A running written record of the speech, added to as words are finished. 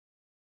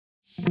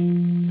Are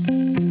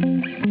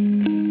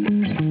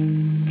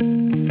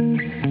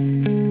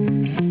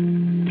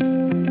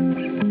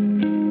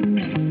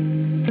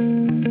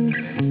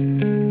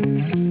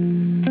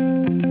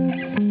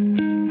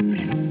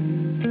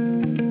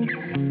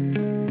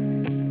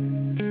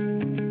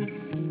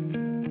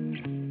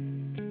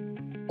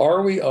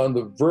we on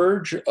the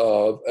verge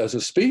of, as a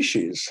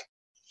species,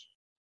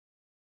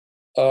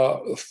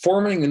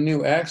 forming a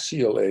new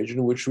axial age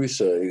in which we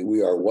say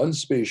we are one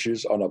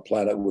species on a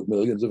planet with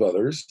millions of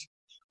others?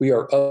 We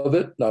are of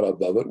it, not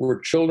above it. We're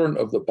children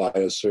of the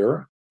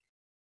biosphere,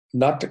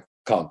 not to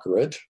conquer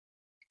it,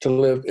 to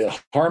live in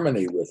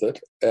harmony with it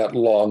at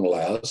long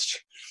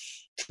last,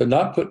 to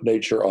not put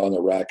nature on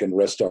the rack and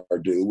rest our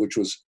due, which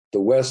was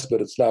the West, but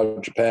it's now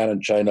Japan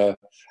and China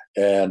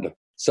and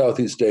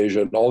Southeast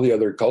Asia and all the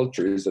other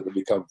countries that have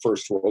become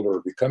first world or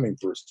are becoming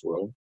first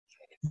world,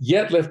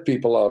 yet lift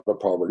people out of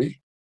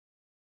poverty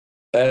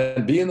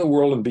and be in the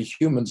world and be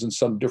humans in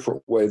some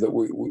different way that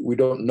we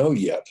don't know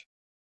yet.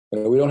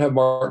 We don't have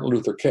Martin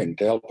Luther King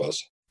to help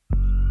us.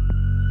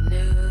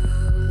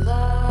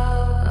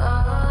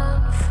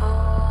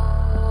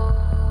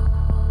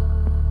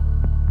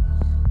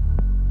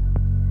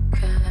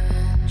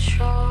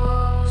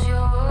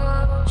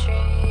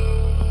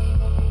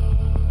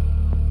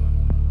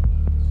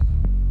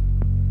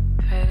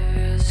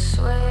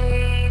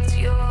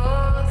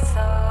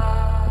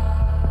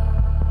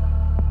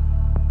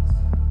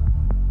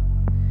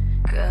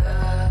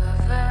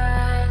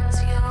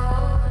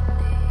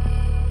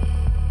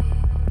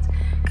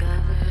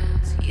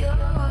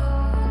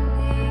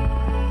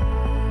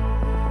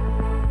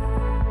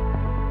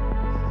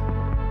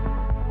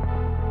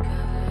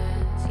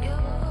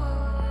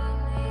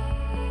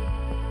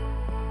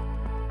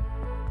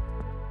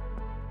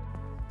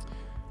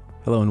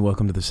 Hello and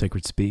welcome to The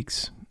Sacred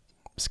Speaks.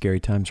 Scary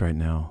times right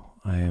now.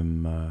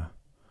 I'm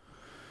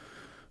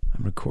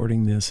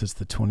recording this. It's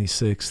the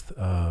 26th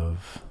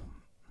of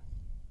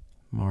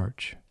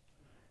March.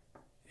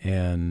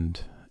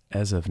 And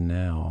as of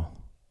now,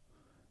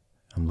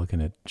 I'm looking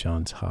at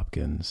Johns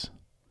Hopkins.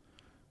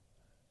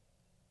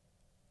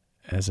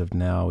 As of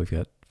now, we've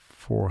got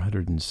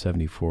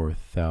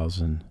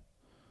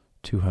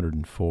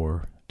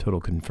 474,204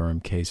 total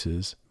confirmed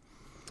cases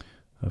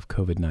of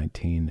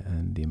COVID-19,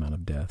 and the amount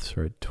of deaths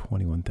are at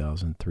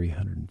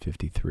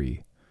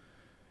 21,353.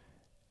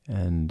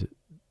 And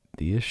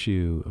the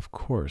issue, of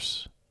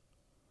course,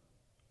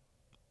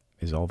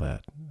 is all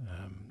that,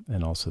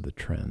 and also the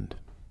trend.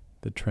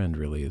 The trend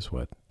really is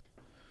what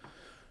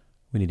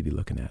we need to be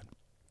looking at.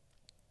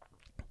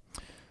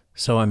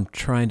 So I'm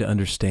trying to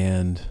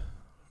understand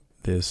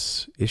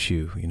this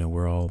issue.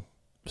 We're all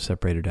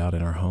separated out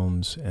in our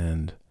homes,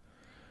 and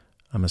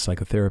I'm a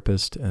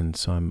psychotherapist, and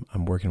so I'm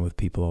working with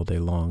people all day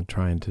long,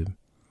 trying to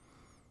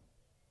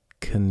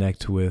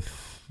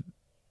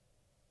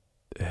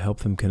help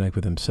them connect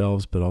with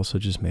themselves, but also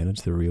just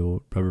manage the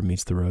real rubber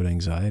meets the road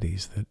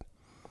anxieties that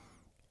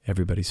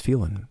everybody's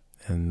feeling.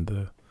 And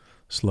the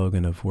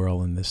slogan of "We're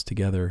all in this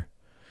together"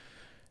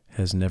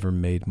 has never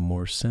made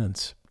more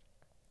sense.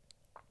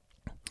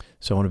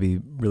 So I want to be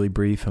really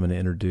brief. I'm going to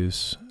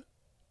introduce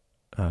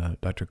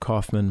Dr.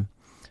 Kauffman.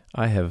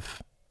 I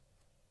have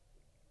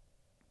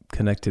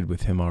connected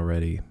with him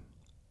already.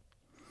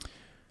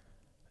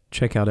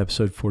 Check out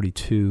episode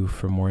 42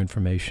 for more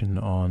information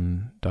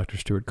on Dr.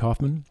 Stuart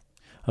Kauffman.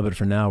 But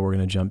for now, we're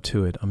going to jump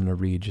to it. I'm going to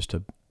read just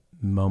a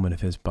moment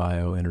of his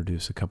bio,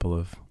 introduce a couple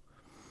of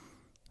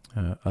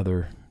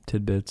other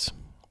tidbits.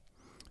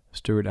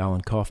 Stuart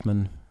Alan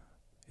Kauffman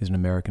is an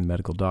American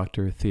medical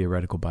doctor,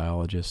 theoretical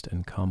biologist,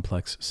 and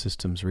complex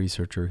systems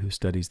researcher who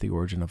studies the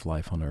origin of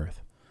life on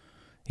Earth.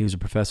 He was a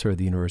professor at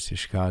the University of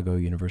Chicago,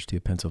 University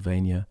of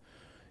Pennsylvania,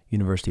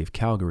 University of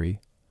Calgary,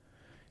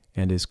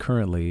 and is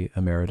currently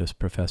Emeritus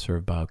Professor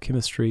of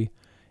Biochemistry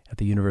at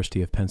the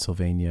University of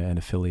Pennsylvania and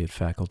affiliate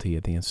faculty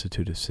at the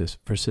Institute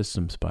for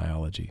Systems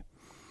Biology.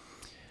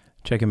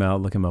 Check him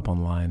out, look him up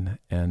online,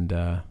 and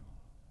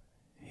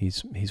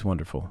he's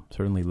wonderful.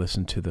 Certainly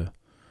listen to the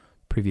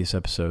previous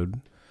episode.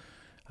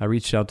 I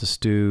reached out to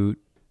Stu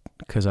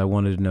because I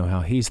wanted to know how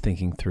he's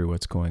thinking through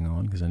what's going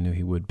on, because I knew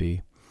he would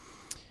be.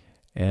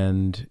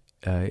 And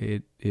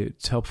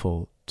it's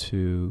helpful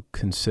to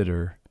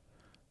consider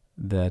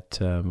that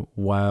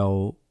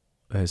while,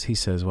 as he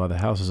says, while the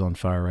house is on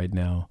fire right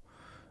now,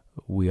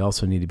 we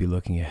also need to be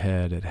looking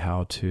ahead at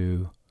how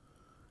to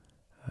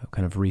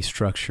kind of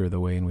restructure the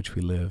way in which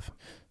we live.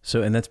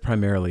 So, and that's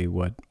primarily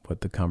what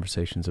the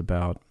conversation's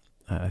about.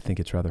 I think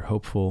it's rather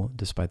hopeful,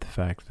 despite the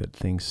fact that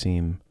things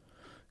seem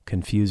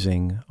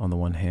confusing on the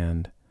one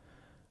hand.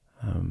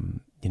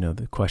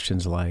 The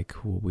questions like,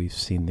 well, we've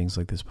seen things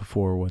like this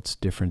before. What's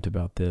different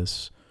about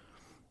this?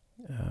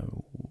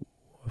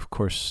 Of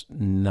course,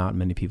 not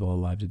many people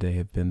alive today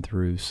have been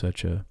through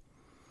such a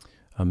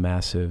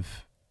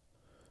massive,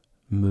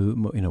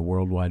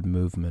 worldwide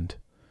movement,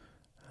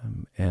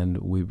 and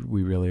we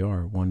really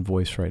are one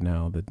voice right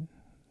now that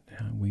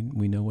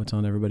we know what's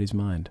on everybody's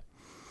mind.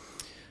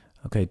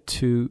 Okay,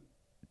 two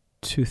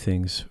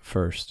things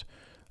first.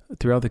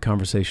 throughout the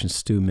conversation,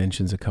 Stu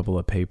mentions a couple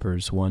of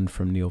papers, one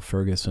from Neil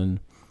Ferguson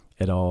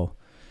et al.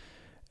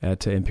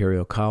 At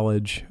Imperial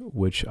College,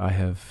 which I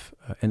have,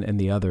 and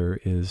the other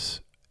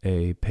is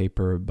a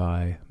paper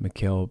by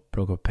Mikhail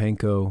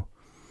Prokopenko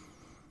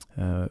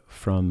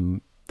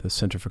from the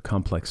Center for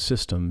Complex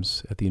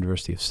Systems at the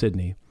University of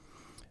Sydney.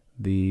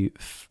 The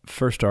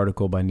first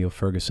article by Neil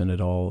Ferguson et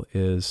al.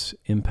 Is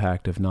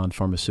Impact of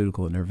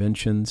Non-Pharmaceutical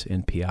Interventions,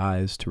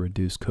 NPIs, to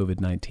Reduce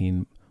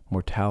COVID-19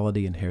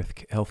 Mortality and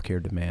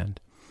Healthcare Demand.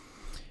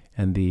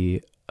 And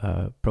the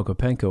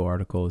Prokopenko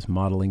article is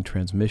Modeling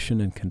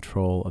Transmission and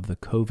Control of the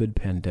COVID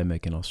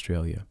Pandemic in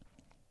Australia.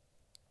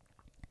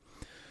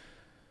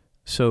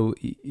 So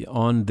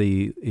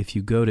if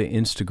you go to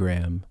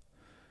Instagram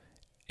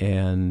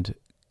and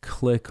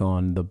click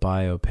on the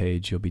bio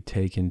page, you'll be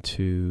taken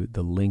to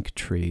the link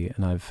tree,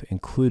 and I've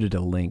included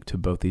a link to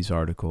both these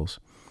articles.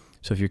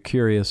 So if you're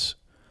curious,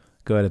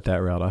 go ahead at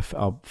that route.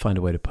 I'll find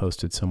a way to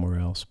post it somewhere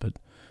else, but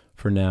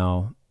for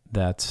now,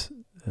 that's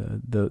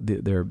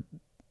the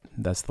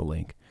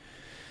link.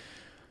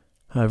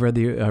 I've read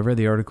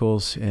the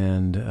articles,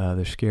 and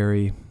they're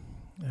scary.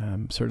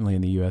 Certainly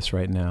in the U.S.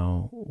 right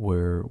now,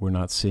 where we're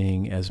not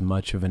seeing as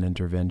much of an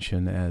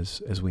intervention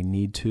as we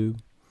need to.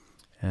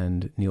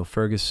 And Neil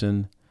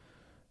Ferguson,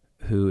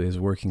 who is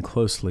working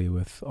closely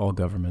with all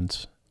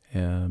governments,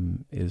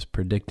 is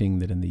predicting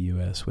that in the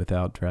U.S.,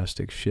 without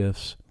drastic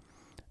shifts,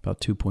 about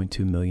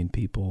 2.2 million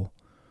people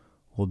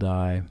will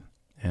die.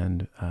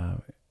 And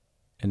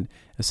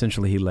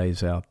essentially he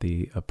lays out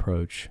the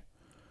approach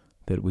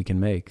that we can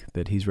make,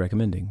 that he's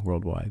recommending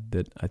worldwide,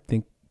 that I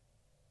think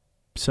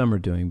some are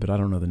doing, but I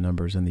don't know the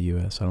numbers in the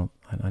U.S.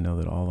 I know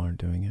that all aren't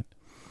doing it.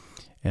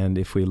 And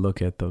if we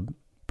look at the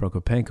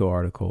Prokopenko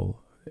article,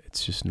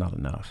 it's just not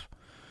enough.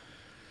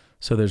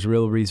 So there's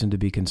real reason to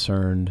be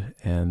concerned,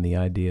 and the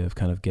idea of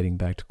kind of getting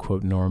back to,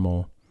 quote,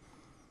 normal,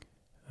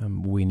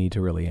 we need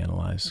to really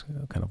analyze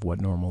kind of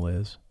what normal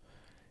is.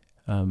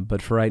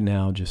 But for right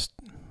now, just,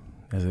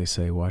 as they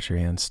say, wash your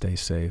hands, stay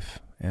safe,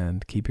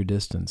 and keep your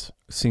distance.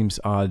 Seems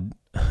odd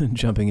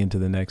jumping into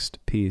the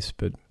next piece,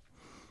 but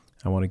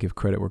I want to give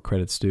credit where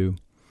credit's due.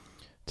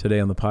 Today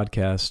on the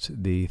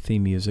podcast, the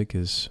theme music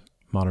is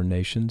Modern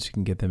Nations. You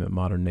can get them at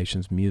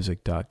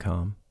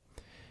modernnationsmusic.com.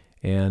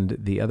 And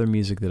the other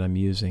music that I'm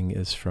using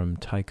is from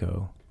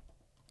Tycho,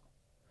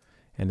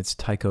 and it's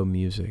Tycho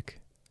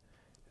music.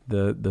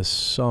 The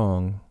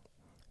song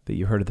that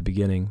you heard at the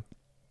beginning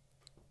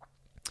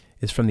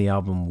is from the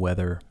album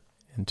Weather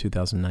in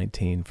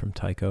 2019 from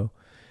Tycho,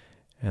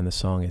 and the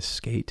song is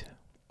Skate,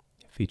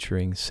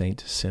 featuring Saint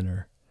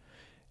Sinner.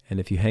 And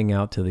if you hang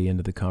out till the end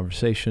of the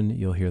conversation,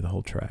 you'll hear the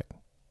whole track.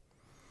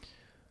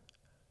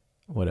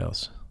 What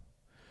else?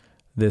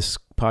 This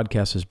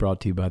podcast is brought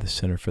to you by the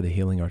Center for the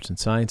Healing Arts and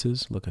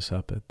Sciences. Look us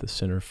up at the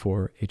Center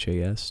for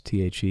HAS,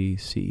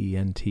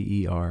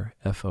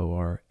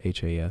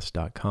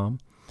 THECENTERFORHAS.com.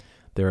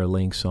 There are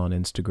links on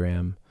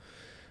Instagram,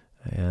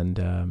 and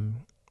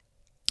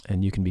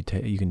you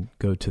can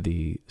go to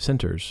the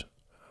Center's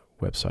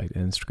website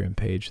and Instagram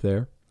page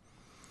there.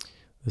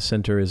 The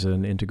Center is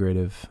an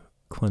integrative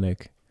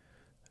clinic,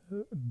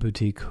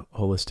 boutique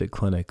holistic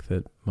clinic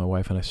that my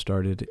wife and I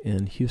started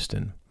in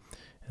Houston.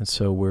 And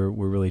so we're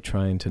really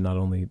trying to not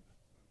only,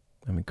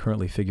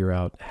 currently figure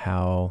out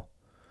how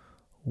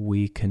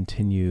we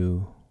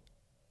continue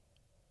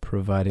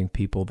providing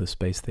people the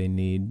space they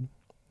need,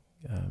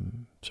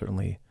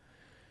 certainly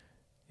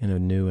in a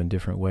new and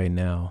different way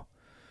now.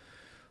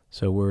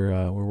 So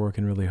we're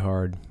working really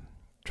hard,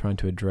 trying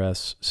to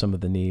address some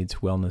of the needs,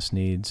 wellness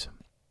needs,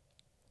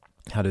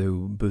 how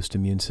to boost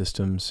immune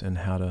systems, and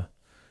how to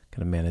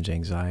kind of manage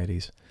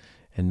anxieties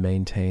and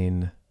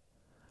maintain.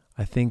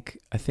 I think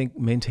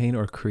maintain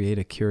or create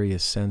a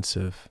curious sense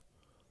of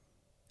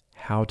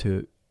how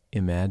to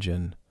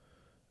imagine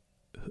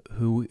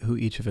who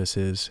each of us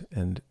is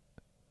and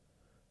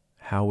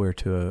how we're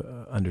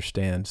to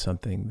understand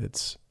something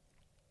that's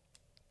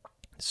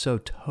so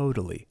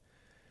totally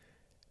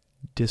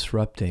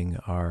disrupting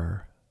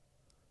our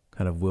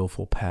kind of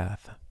willful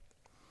path,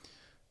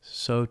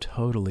 so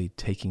totally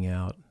taking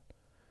out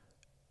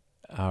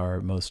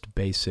our most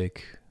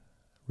basic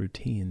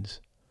routines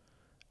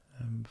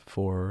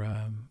for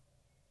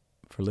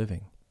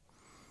living.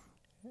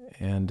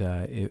 And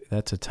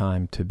that's a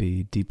time to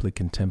be deeply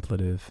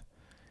contemplative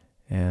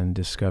and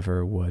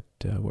discover what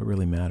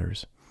really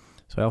matters.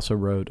 So I also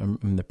I'm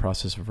in the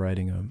process of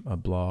writing a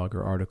blog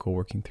or article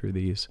working through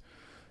these.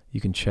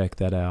 You can check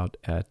that out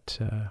at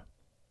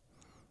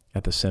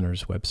the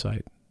Center's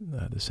website,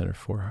 the Center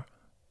for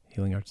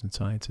Healing Arts and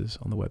Sciences,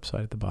 on the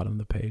website at the bottom of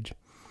the page.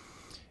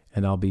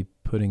 And I'll be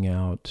putting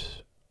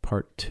out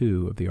part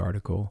 2 of the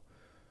article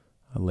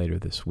later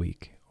this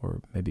week,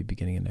 or maybe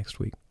beginning of next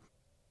week.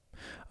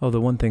 Oh,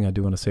 the one thing I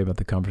do want to say about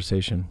the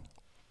conversation,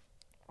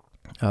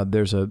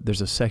 there's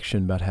a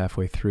section about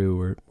halfway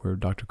through where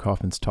Dr.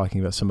 Kauffman's talking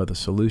about some of the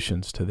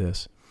solutions to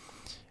this.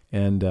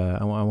 And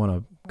I want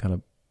to kind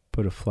of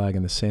put a flag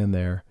in the sand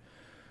there.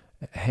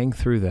 Hang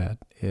through that.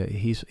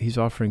 He's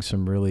offering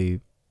some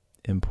really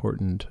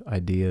important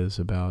ideas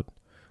about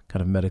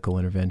kind of medical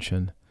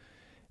intervention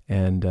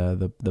and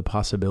the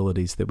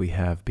possibilities that we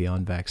have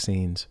beyond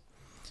vaccines.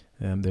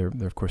 They're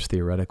of course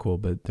theoretical,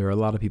 but there are a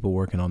lot of people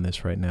working on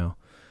this right now.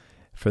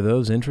 For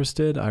those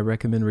interested, I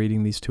recommend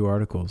reading these two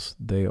articles.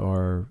 They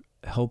are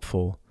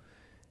helpful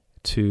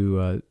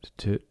to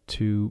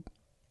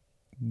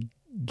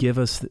give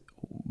us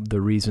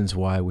the reasons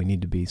why we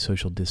need to be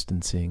social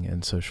distancing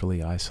and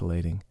socially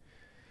isolating.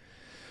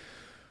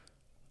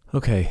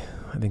 Okay,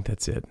 I think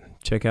that's it.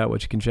 Check out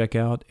what you can check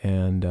out,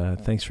 and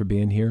thanks for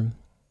being here.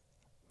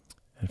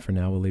 And for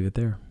now, we'll leave it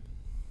there.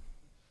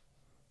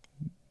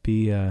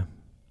 Be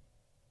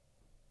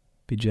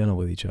gentle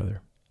with each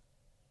other.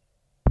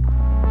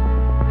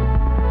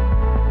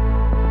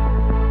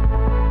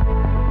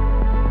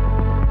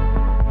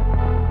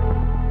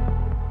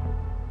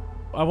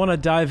 I want to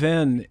dive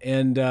in,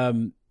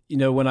 and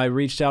when I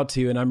reached out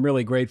to you, and I'm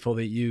really grateful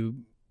that you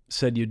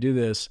said you do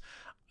this.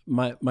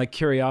 My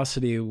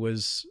curiosity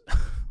was,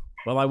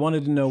 well, I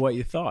wanted to know what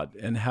you thought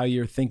and how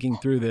you're thinking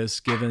through this,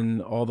 given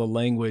all the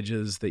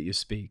languages that you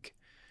speak.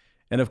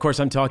 And of course,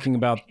 I'm talking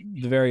about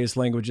the various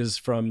languages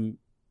from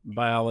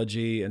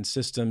biology and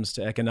systems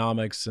to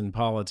economics and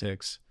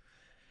politics.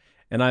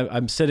 And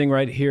I'm sitting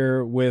right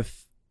here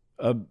with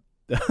a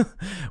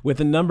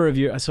number of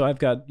your, so I've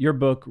got your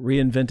book,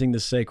 Reinventing the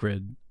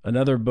Sacred,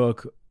 another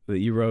book that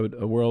you wrote,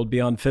 A World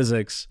Beyond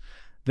Physics,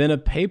 then a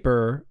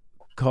paper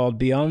called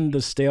Beyond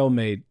the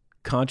Stalemate,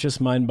 Conscious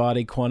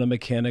Mind-Body, Quantum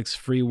Mechanics,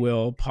 Free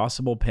Will,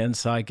 Possible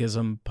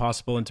Panpsychism,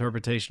 Possible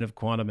Interpretation of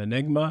Quantum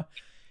Enigma,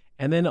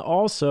 and then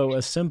also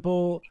a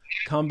simple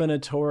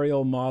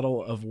combinatorial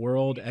model of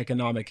world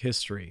economic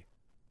history.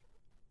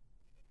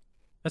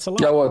 That's a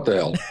lot. Yeah, what the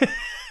hell?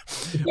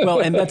 Well,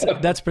 and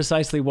that's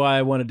precisely why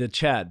I wanted to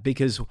chat,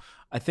 because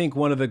I think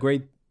one of the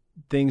great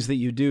things that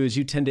you do is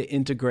you tend to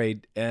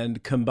integrate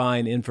and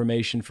combine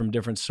information from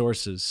different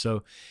sources.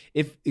 So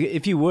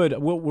if you would,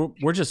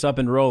 we're just up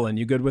and rolling.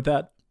 You good with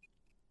that?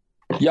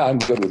 Yeah, I'm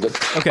good with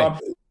it.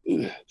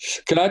 Okay.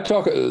 Can I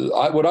talk?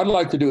 What I'd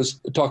like to do is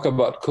talk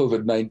about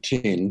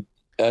COVID-19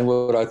 and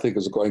what I think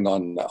is going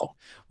on now.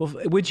 Well,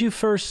 would you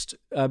first,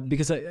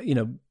 because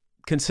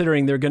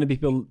considering there are going to be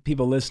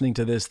people listening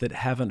to this that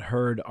haven't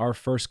heard our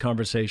first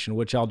conversation,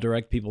 which I'll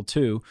direct people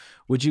to,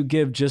 would you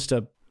give just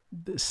a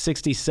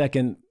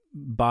 60-second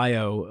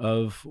bio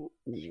of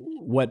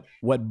what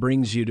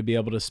brings you to be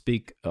able to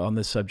speak on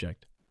this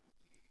subject?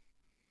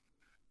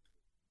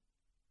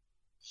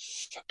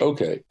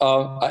 Okay.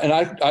 And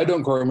I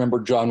don't quite remember,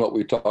 John, what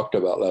we talked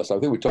about last time.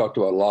 I think we talked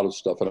about a lot of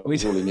stuff, and it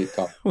was really neat.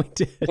 We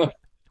did.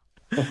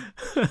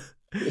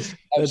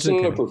 I'm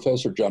still a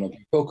professor, John. If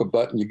you poke a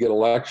button, you get a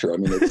lecture. I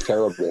mean, it's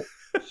terrible.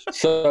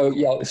 So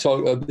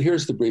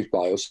here's the brief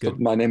bio. So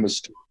my name is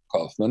Stuart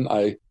Kauffman.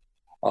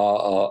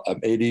 I'm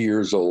 80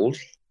 years old,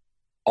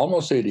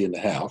 almost 80 and a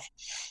half.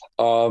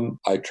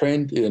 I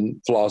trained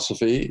in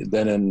philosophy,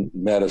 then in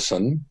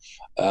medicine.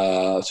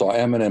 So I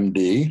am an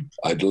MD.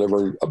 I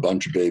delivered a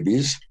bunch of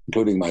babies,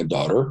 including my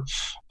daughter.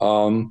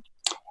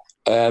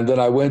 And then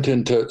I went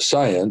into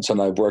science,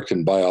 and I've worked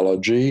in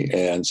biology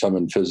and some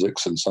in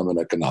physics and some in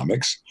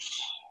economics.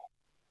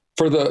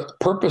 For the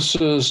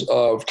purposes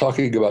of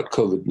talking about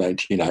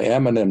COVID-19, I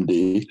am an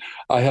MD.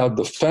 I had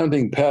the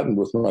founding patent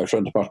with my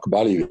friend Marc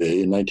Balivet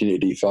in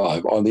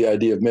 1985 on the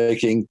idea of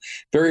making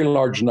very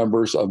large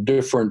numbers of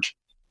different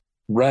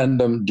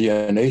random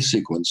DNA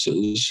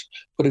sequences,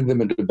 putting them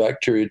into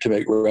bacteria to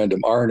make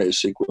random RNA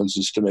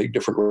sequences to make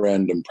different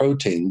random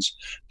proteins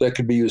that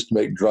could be used to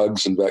make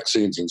drugs and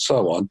vaccines and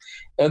so on.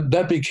 And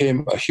that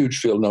became a huge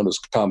field known as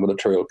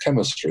combinatorial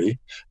chemistry.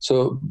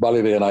 So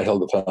Balivet and I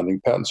held the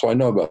founding patent, so I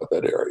know about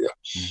that area.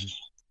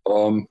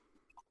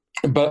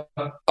 Mm-hmm. But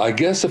I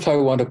guess if I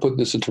want to put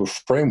this into a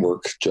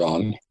framework,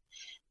 John,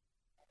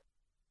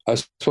 I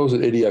suppose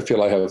at 80 I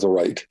feel I have the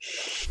right.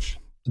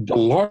 The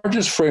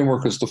largest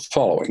framework is the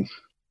following.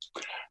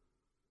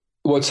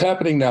 What's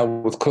happening now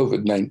with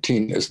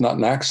COVID-19 is not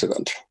an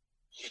accident.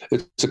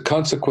 It's a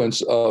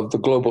consequence of the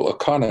global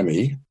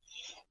economy,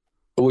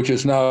 which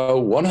is now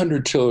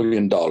 $100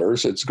 trillion.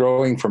 It's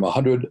growing from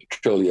 $100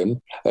 trillion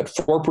at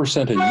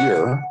 4% a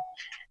year.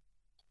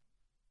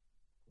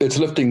 It's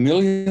lifting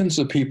millions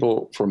of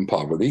people from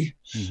poverty.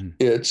 Mm-hmm.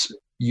 It's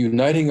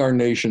uniting our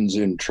nations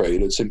in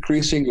trade. It's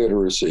increasing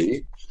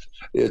literacy.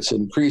 It's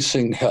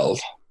increasing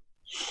health.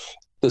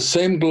 The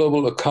same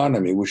global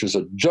economy, which is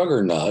a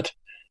juggernaut,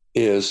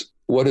 is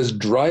what is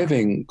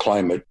driving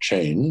climate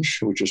change,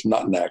 which is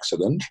not an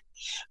accident.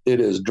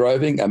 It is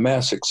driving a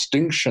mass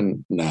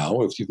extinction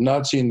now. If you've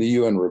not seen the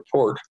UN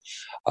report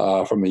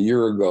from a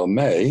year ago,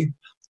 May,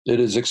 it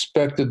is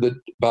expected that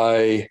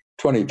by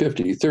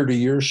 2050, 30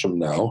 years from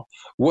now,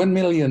 1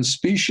 million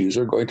species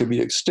are going to be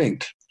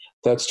extinct.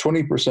 That's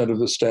 20% of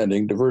the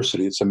standing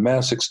diversity. It's a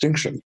mass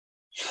extinction.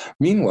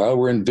 Meanwhile,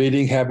 we're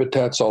invading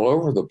habitats all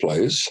over the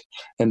place,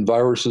 and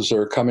viruses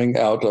are coming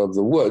out of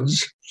the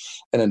woods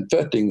and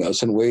infecting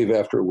us in wave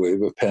after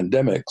wave of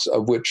pandemics,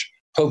 of which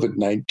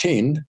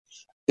COVID-19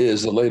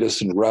 is the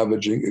latest and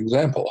ravaging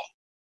example.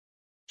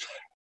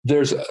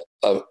 There's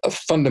a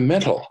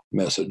fundamental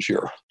message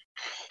here.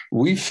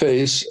 we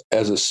face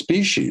as a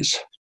species,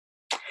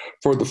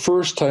 for the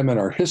first time in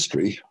our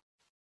history,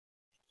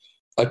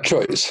 a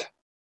choice.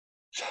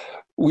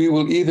 We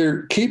will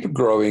either keep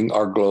growing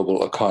our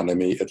global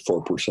economy at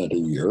 4% a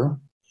year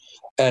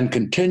and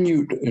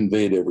continue to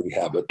invade every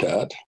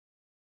habitat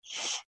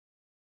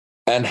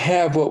and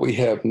have what we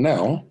have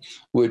now,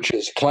 which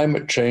is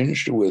climate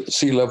change with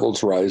sea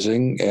levels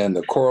rising and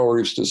the coral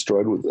reefs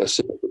destroyed with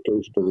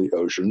acidification of the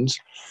oceans,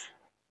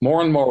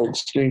 more and more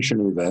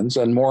extinction events,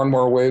 and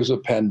more waves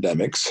of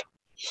pandemics,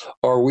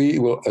 or we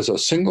will, as a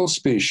single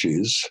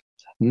species,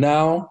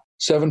 now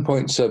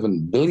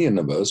 7.7 billion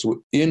of us,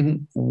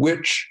 in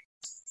which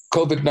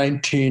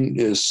COVID-19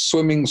 is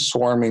swimming,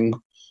 swarming,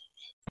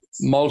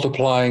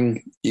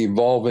 multiplying,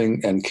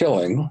 evolving, and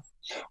killing,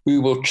 we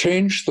will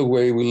change the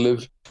way we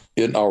live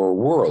in our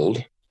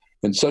world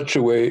in such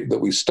a way that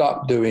we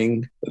stop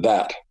doing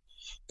that.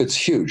 It's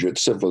huge.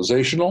 It's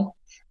civilizational,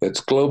 it's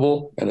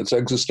global, and it's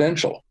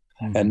existential.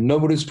 Mm-hmm. And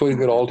nobody's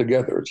putting it all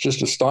together. It's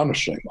just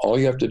astonishing. All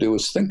you have to do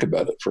is think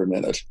about it for a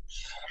minute.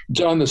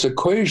 John, this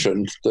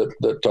equation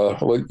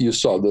that you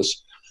saw,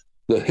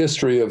 the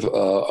history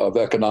of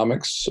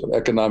economics,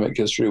 economic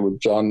history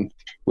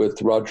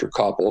with Roger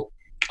Koppel.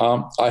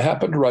 I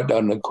happened to write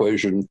down an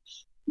equation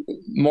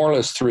more or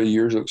less 3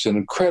 years. It was an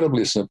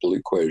incredibly simple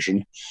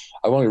equation.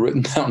 I've only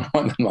written down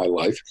one in my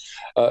life.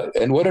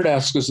 And what it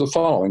asks is the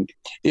following.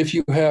 If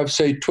you have,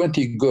 say,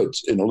 20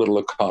 goods in a little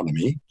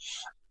economy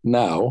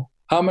now,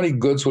 how many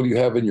goods will you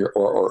have in your,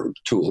 or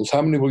tools,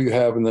 how many will you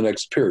have in the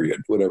next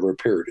period, whatever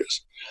period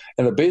is?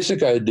 And the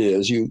basic idea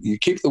is you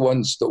keep the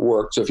ones that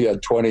work. So if you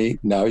had 20,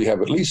 now you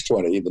have at least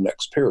 20 in the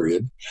next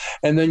period.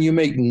 And then you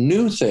make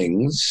new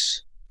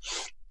things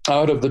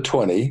out of the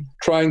 20,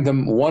 trying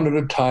them one at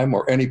a time,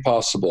 or any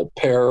possible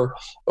pair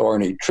or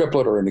any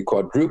triplet or any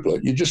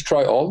quadruplet. You just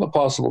try all the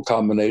possible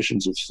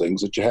combinations of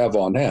things that you have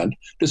on hand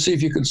to see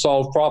if you can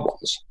solve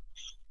problems.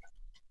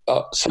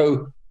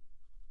 So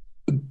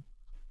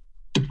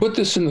to put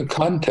this in the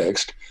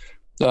context,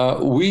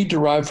 we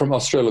derived from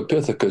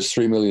Australopithecus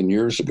 3 million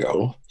years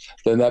ago.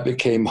 Then that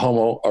became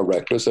Homo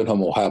erectus and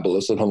Homo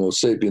habilis and Homo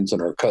sapiens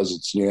and our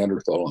cousins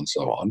Neanderthal and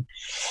so on.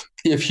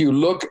 If you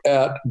look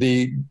at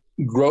the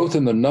growth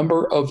in the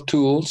number of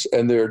tools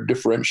and their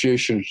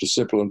differentiation to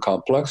simple and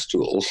complex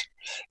tools,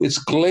 it's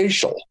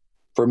glacial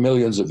for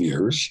millions of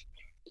years.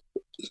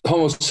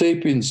 Homo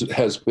sapiens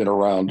has been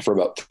around for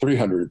about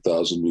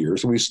 300,000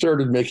 years. We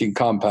started making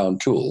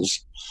compound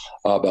tools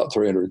about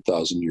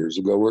 300,000 years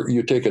ago, where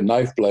you take a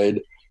knife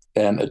blade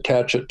and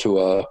attach it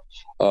to a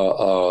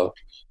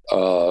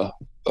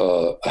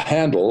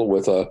handle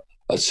with a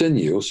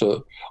sinew.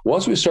 So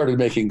once we started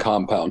making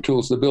compound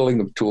tools, the building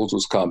of tools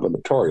was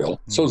combinatorial.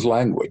 Mm-hmm. So is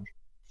language.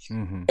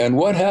 Mm-hmm. And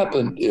what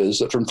happened is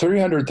that from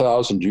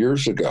 300,000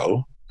 years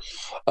ago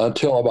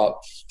until about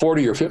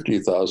 40 or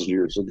 50,000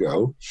 years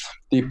ago,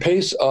 the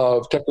pace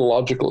of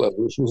technological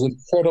evolution was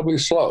incredibly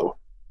slow.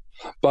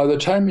 By the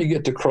time you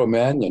get to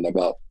Cro-Magnon,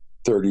 about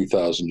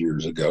 30,000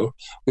 years ago,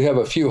 we have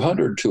a few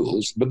hundred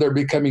tools, but they're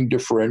becoming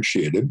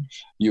differentiated.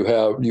 You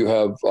have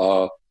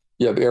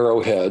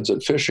arrowheads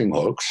and fishing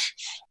hooks,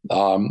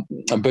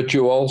 but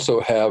you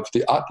also have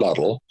the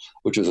atlatl,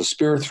 which is a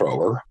spear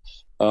thrower,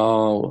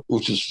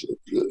 which is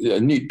a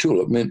neat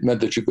tool. It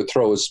meant that you could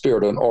throw a spear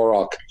at an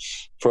auroch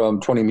from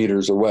 20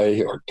 meters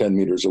away or 10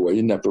 meters away.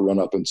 You didn't have to run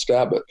up and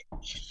stab it.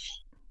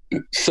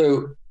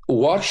 So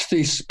watch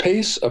the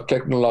pace of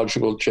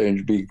technological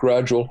change be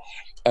gradual.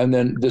 And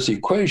then this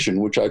equation,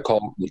 which I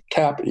call the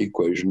TAP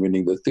equation,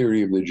 meaning the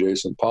theory of the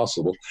adjacent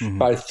possible, mm-hmm.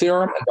 by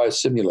theorem and by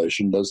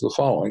simulation does the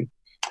following.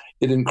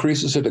 It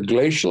increases at a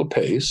glacial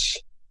pace,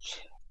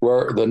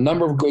 where the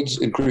number of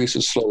goods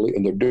increases slowly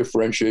and the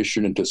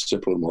differentiation into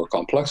simpler and more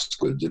complex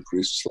goods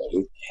increases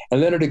slowly.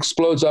 And then it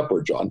explodes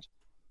upward, John.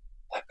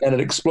 And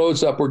it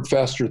explodes upward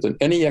faster than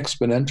any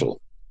exponential.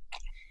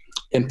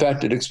 In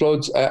fact, it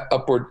explodes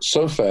upward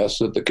so fast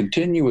that the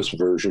continuous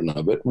version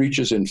of it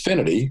reaches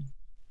infinity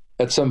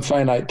at some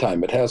finite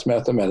time. It has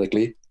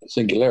mathematically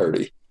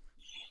singularity.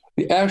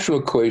 The actual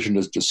equation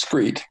is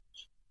discrete.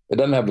 It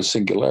doesn't have a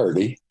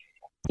singularity.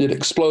 It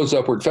explodes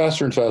upward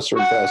faster and faster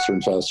and faster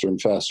and faster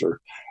and faster.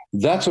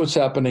 That's what's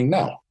happening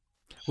now.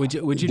 Would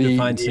you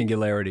define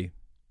singularity?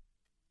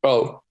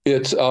 So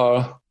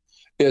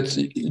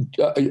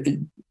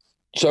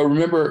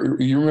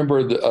remember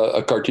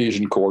a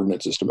Cartesian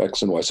coordinate system,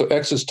 X and Y. So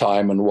X is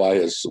time and Y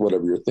is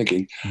whatever you're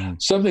thinking.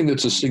 Mm. Something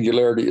that's a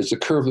singularity is a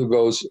curve that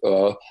goes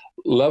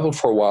level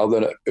for a while,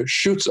 then it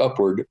shoots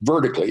upward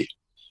vertically.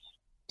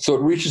 So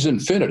it reaches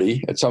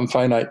infinity at some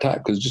finite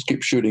time because it just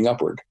keeps shooting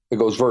upward. It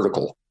goes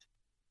vertical.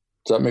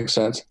 Does that make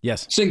sense?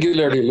 Yes.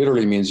 Singularity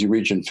literally means you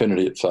reach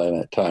infinity at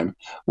finite time.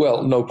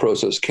 Well, no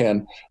process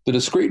can. The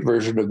discrete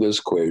version of this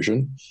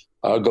equation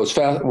goes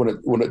fast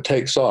when it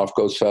takes off,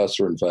 goes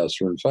faster and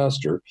faster and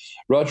faster.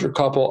 Roger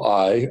Koppel,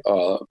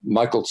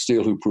 Michael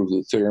Steele, who proved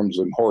the theorems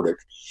in Hordick,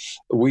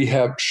 we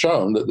have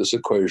shown that this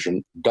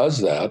equation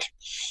does that,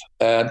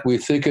 and we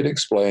think it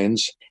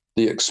explains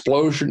the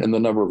explosion in the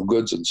number of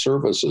goods and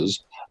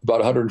services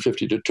about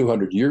 150 to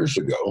 200 years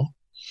ago.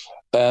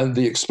 And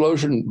the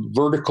explosion,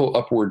 vertical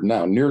upward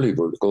now, nearly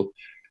vertical,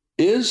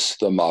 is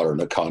the modern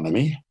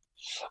economy.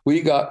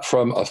 We got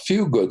from a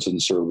few goods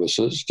and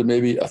services to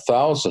maybe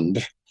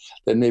 1,000,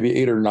 then maybe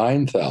 8 or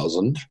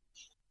 9,000.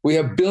 We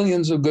have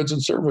billions of goods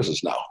and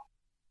services now.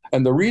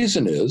 And the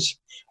reason is,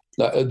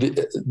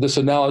 this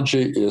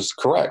analogy is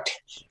correct.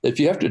 If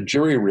you have to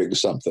jury rig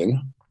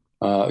something,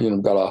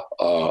 got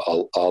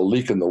a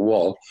leak in the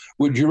wall,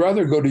 would you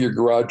rather go to your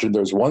garage and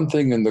there's one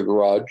thing in the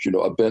garage,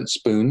 a bent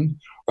spoon,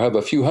 or have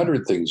a few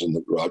hundred things in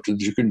the garage that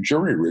you can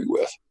jury rig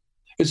with?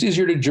 It's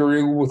easier to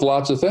jury with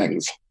lots of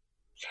things.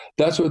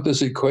 That's what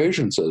this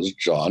equation says,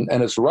 John,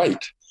 and it's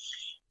right.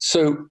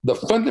 So the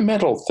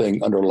fundamental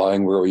thing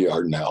underlying where we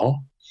are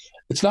now,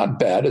 it's not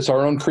bad, it's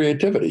our own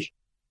creativity.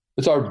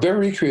 It's our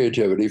very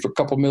creativity for a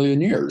couple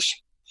million years,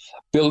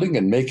 building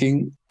and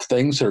making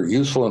things that are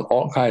useful in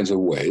all kinds of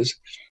ways.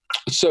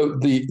 So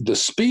the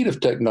speed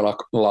of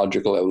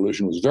technological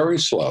evolution was very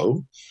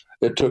slow.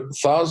 It took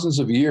thousands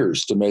of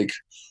years to make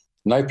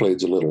knife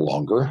blades a little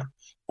longer.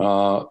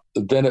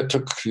 Then it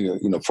took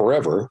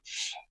forever.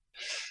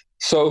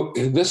 So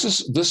this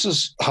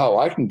is how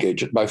I can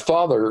gauge it. My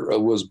father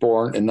was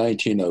born in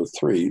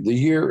 1903, the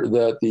year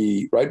that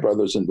the Wright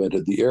brothers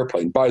invented the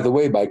airplane, by the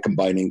way, by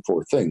combining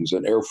four things: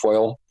 an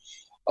airfoil,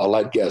 a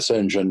light gas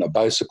engine, a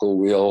bicycle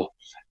wheel,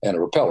 and a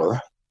propeller.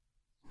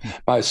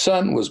 My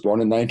son was born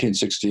in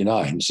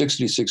 1969,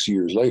 66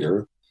 years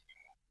later,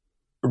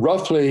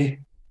 roughly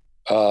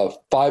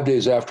 5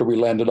 days after we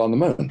landed on the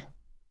moon.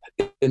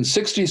 In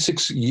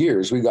 66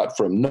 years, we got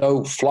from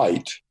no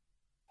flight,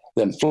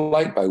 then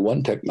flight by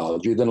one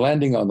technology, then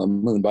landing on the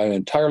moon by an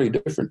entirely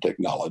different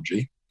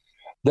technology.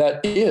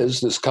 That is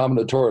this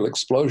combinatorial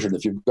explosion.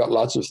 If you've got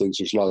lots of things,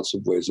 there's lots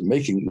of ways of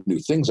making new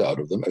things out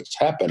of them. It's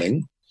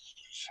happening.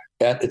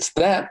 And it's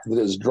that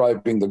is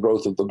driving the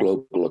growth of the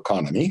global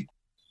economy.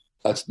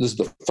 This is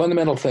the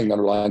fundamental thing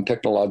underlying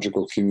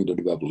technological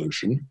cumulative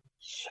evolution.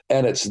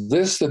 And it's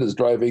this that is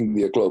driving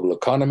the global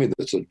economy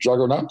that's a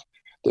juggernaut,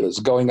 that is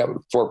going up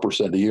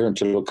 4% a year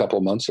until a couple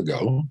of months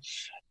ago,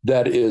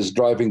 that is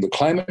driving the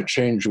climate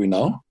change we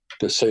know,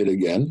 to say it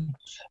again,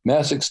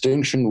 mass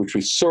extinction, which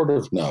we sort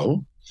of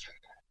know,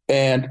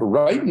 and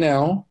right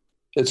now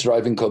it's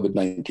driving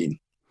COVID-19.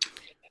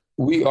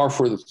 We are,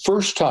 for the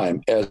first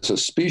time as a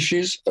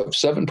species of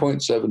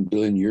 7.7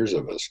 billion years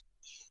of us,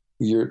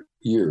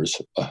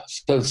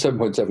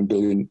 7.7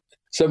 billion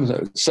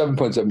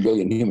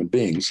human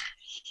beings,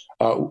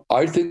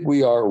 I think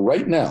we are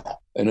right now,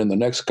 and in the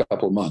next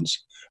couple of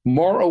months,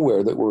 more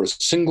aware that we're a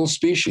single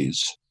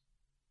species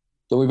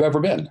than we've ever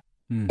been.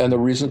 And the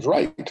reason's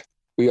right.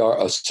 We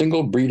are a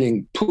single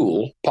breeding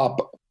pool,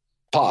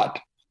 pot,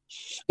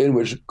 in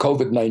which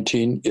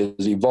COVID-19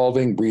 is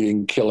evolving,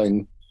 breeding,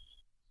 killing.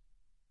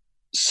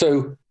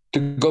 So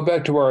to go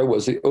back to where I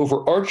was, the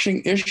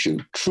overarching issue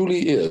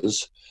truly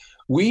is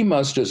we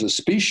must, as a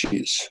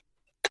species,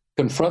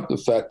 confront the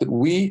fact that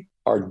we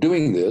are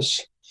doing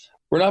this.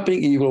 We're not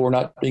being evil, we're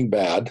not being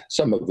bad.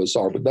 Some of us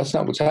are, but that's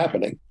not what's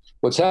happening.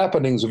 What's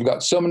happening is we've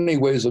got so many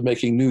ways of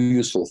making new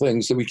useful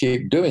things that we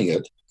keep doing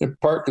it, in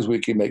part because we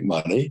can make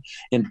money,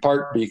 in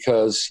part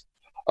because,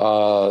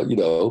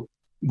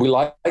 we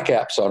like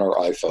apps on our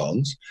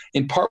iPhones.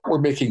 In part, we're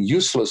making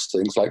useless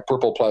things like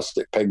purple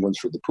plastic penguins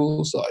for the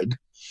poolside.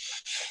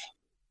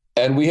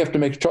 And we have to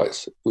make a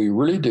choice. We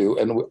really do.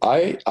 And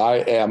I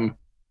am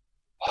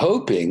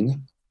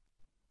hoping,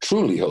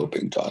 truly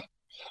hoping, Don,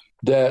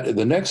 that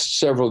the next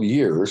several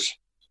years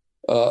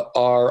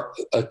are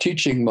a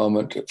teaching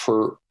moment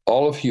for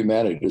all of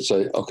humanity to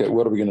say, okay,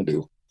 what are we going to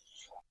do?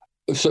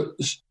 So,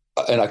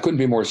 and I couldn't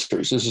be more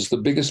serious. This is the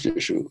biggest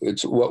issue.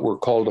 It's what we're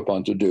called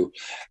upon to do.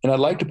 And I'd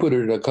like to put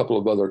it in a couple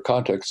of other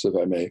contexts, if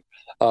I may.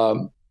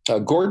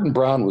 Gordon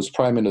Brown was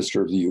Prime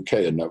Minister of the UK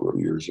a number of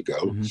years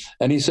ago,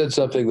 and he said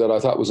something that I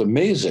thought was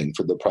amazing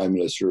for the Prime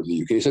Minister of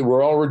the UK. He said,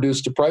 we're all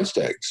reduced to price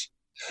tags.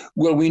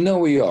 Well, we know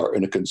we are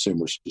in a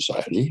consumer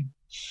society.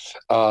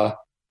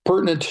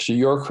 Pertinent to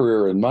your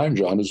career and mine,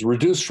 John, is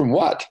reduced from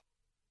what?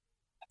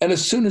 And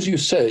as soon as you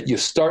say it, you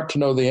start to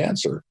know the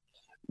answer.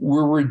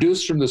 We're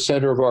reduced from the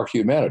center of our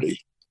humanity.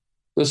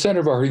 The center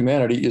of our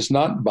humanity is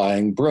not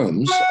buying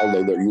brooms,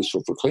 although they're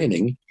useful for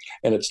cleaning,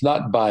 and it's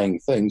not buying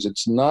things.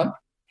 It's not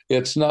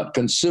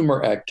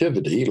consumer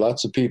activity.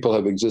 Lots of people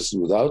have existed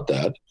without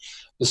that.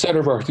 The center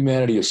of our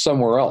humanity is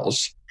somewhere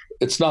else.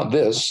 It's not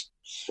this,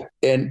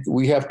 and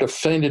we have to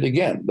find it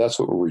again. That's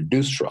what we're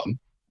reduced from.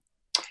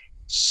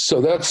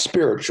 So that's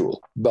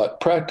spiritual, but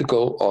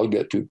practical I'll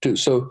get to too.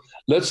 So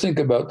let's think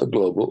about the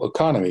global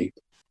economy.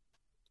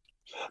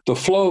 The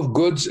flow of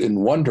goods in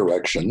one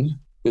direction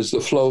is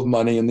the flow of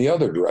money in the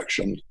other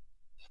direction.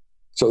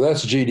 So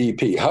that's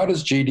GDP. How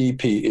does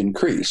GDP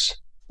increase?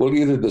 Well,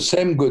 either the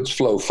same goods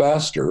flow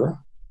faster,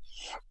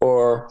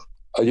 or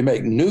you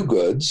make new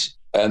goods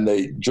and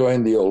they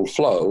join the old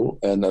flow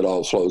and that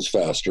all flows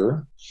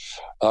faster.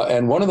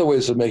 And one of the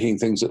ways of making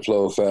things that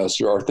flow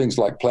faster are things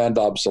like planned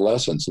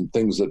obsolescence and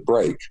things that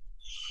break.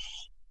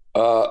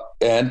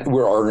 And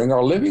we're earning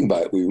our living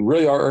by it. We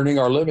really are earning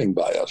our living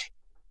by it.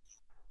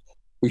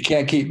 We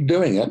can't keep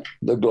doing it.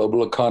 The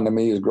global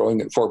economy is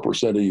growing at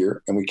 4% a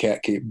year, and we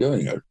can't keep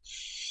doing it.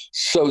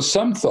 So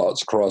some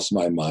thoughts cross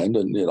my mind,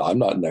 and I'm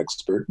not an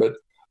expert, but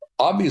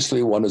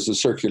obviously one is the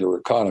circular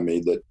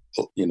economy that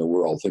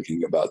we're all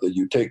thinking about, that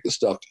you take the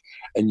stuff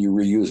and you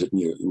reuse it and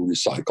you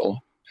recycle.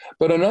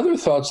 But another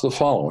thought's the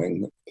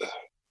following.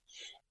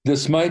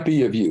 This might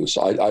be of use.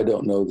 I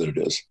don't know that it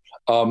is.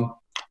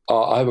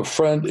 I have a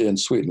friend in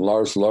Sweden,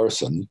 Lars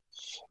Larsson.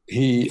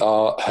 His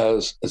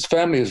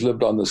family has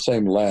lived on the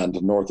same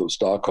land north of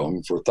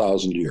Stockholm for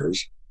 1,000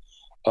 years.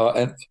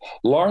 And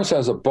Lars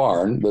has a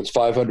barn that's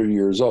 500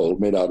 years old,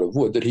 made out of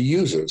wood, that he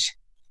uses.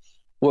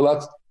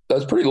 Well,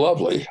 that's pretty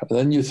lovely. And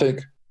then you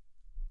think,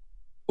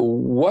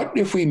 what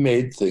if we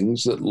made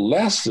things that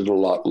lasted a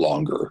lot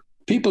longer?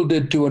 People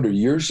did 200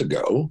 years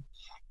ago.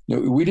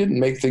 We didn't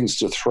make things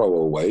to throw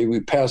away. We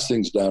passed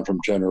things down from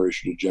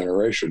generation to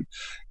generation.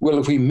 Well,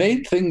 if we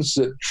made things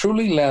that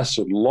truly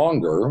lasted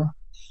longer,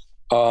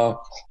 the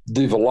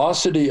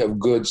velocity of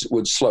goods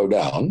would slow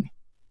down.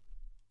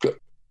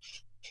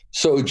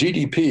 So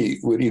GDP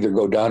would either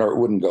go down or it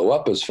wouldn't go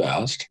up as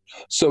fast.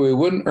 So we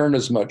wouldn't earn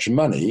as much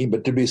money.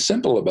 But to be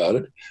simple about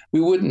it,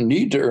 we wouldn't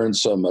need to earn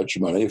so much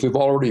money if we've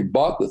already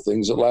bought the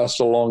things that last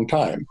a long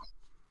time.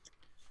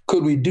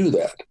 Could we do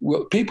that?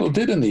 Well, people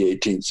did in the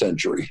 18th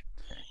century.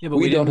 Yeah, but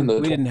we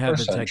didn't have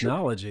the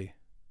technology.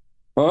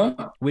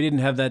 Huh? We didn't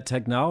have that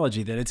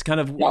technology then. It's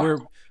kind of,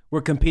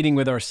 we're competing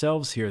with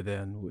ourselves here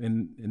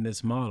then in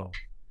this model.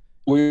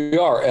 We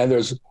are. And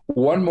there's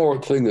one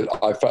more thing that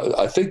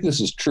I think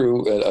this is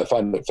true, and I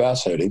find it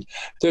fascinating.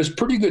 There's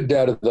pretty good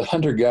data that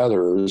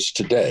hunter-gatherers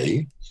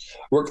today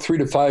work 3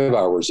 to 5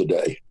 hours a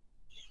day.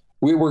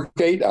 We work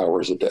 8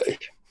 hours a day.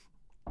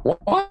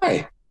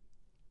 Why?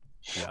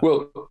 Yeah.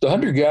 Well, the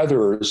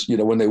hunter-gatherers,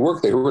 when they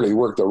work, they really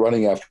work. They're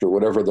running after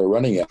whatever they're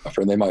running after,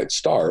 and they might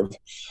starve.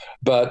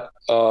 But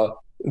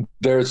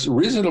there's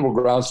reasonable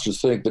grounds to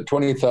think that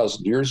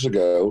 20,000 years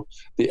ago,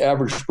 the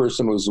average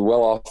person was as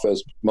well off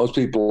as most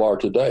people are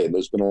today. And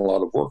there's been a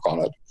lot of work on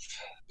it.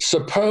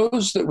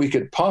 Suppose that we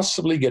could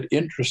possibly get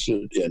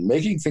interested in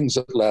making things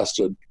that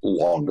lasted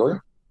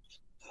longer,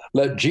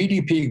 let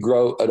GDP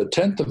grow at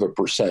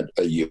 0.1%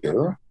 a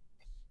year,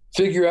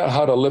 figure out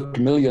how to lift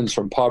millions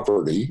from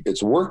poverty.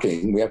 It's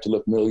working. We have to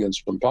lift millions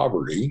from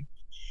poverty.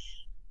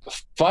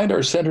 Find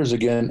our centers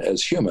again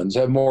as humans,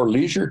 have more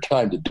leisure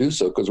time to do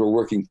so because we're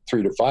working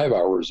 3 to 5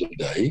 hours a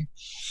day,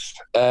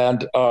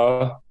 and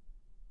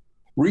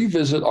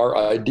revisit our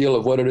ideal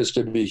of what it is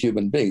to be a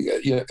human being.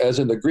 As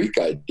in the Greek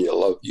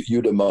ideal of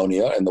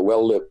eudaimonia and the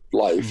well-lived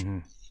life,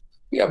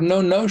 we have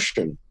no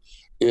notion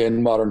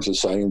in modern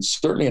society, and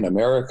certainly in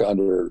America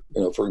under,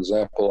 for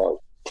example, our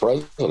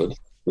president,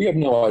 we have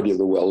no idea of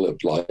the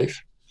well-lived life.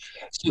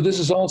 So this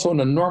is also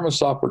an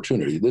enormous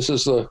opportunity. This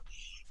is the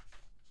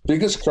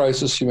biggest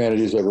crisis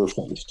humanity has ever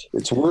faced.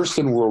 It's worse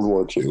than World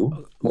War II.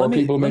 More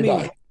people may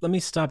die. Let me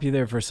stop you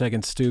there for a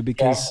second, Stu,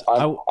 because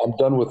I'm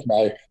done with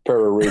my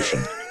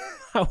peroration.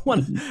 I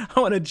want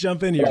to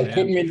jump in here. I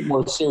couldn't mean it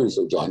more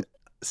seriously, John.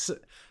 So,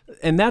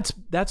 and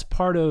that's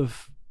part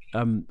of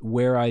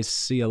where I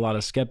see a lot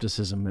of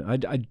skepticism.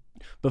 I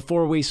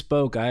before we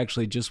spoke, I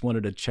actually just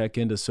wanted to check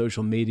into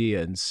social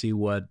media and see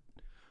what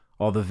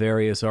all the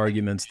various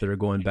arguments that are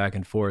going back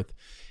and forth.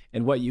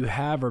 And what you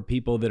have are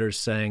people that are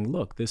saying,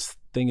 look, this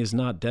thing is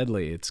not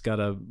deadly. It's got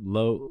a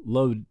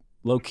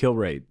low kill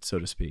rate, so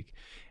to speak.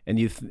 And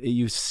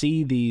you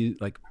see the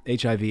like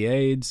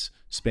HIV/AIDS,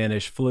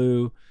 Spanish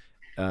flu.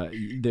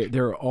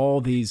 There are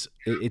all these.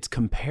 It's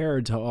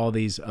compared to all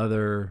these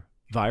other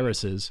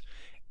viruses,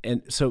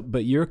 and so.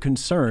 But you're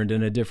concerned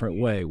in a different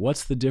way.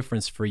 What's the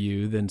difference for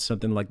you than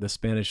something like the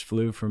Spanish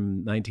flu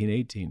from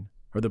 1918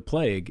 or the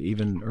plague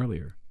even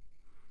earlier?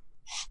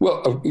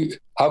 Well,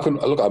 how can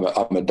look?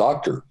 I'm a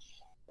doctor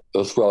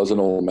as well as an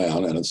old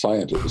man and a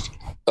scientist.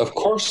 Of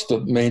course,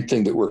 the main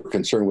thing that we're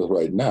concerned with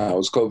right now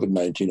is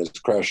COVID-19 is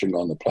crashing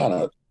on the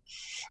planet.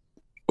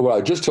 What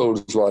I just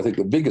told is what I think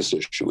the biggest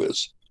issue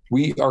is.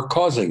 We are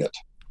causing it.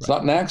 It's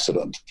not an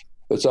accident.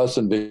 It's us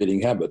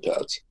invading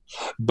habitats.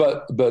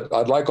 But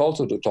I'd like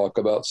also to talk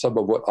about some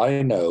of what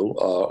I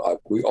know,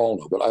 we all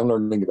know, but I'm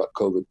learning about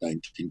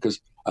COVID-19 because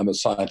I'm a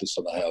scientist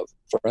and I have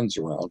friends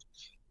around.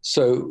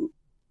 So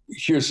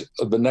here's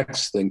the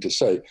next thing to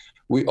say.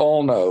 We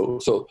all know,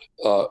 so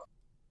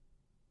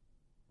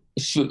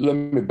let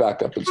me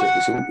back up and say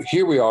this. So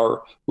here we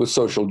are with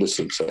social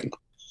distancing.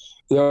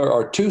 There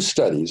are 2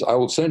 studies. I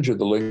will send you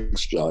the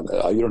links, John.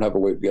 You don't have a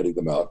way of getting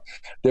them out.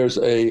 There's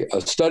a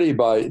study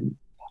by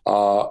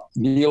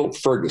Neil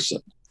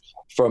Ferguson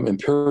from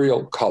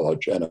Imperial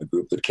College and a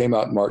group that came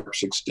out March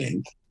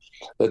 16th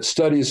that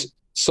studies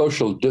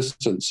social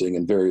distancing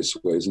in various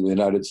ways in the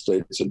United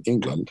States and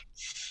England,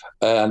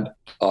 and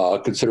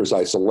considers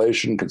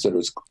isolation,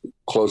 considers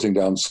closing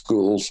down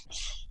schools,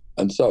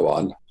 and so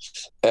on.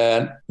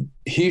 And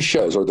he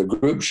shows, or the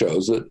group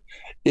shows, that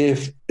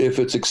if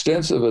it's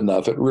extensive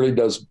enough, it really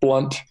does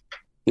blunt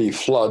the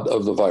flood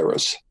of the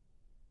virus.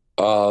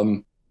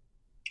 And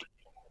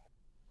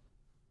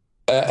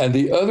And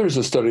the other is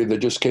a study that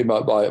just came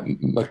out by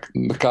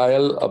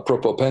Mikhail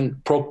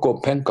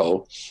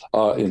Prokopenko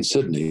in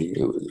Sydney,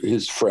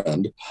 his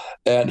friend.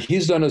 And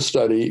he's done a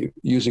study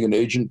using an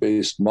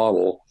agent-based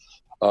model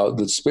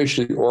that's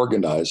spatially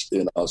organized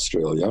in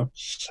Australia.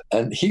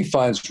 And he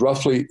finds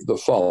roughly the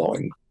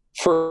following.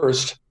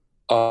 First,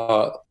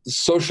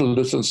 social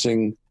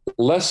distancing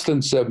less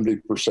than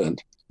 70%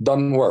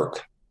 doesn't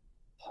work.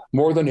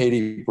 More than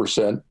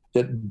 80%,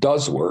 it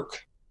does work.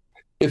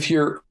 If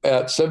you're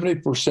at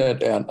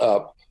 70% and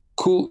up,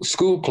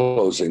 school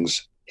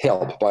closings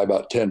help by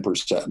about 10%.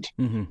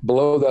 Mm-hmm.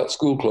 Below that,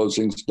 school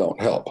closings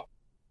don't help.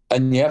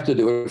 And you have to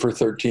do it for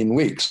 13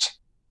 weeks.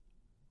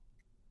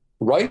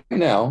 Right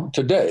now,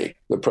 today,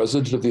 the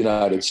President of the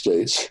United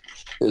States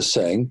is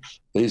saying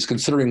that he's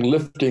considering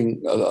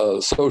lifting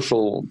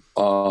social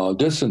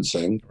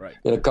distancing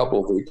in a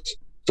couple of weeks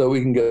so we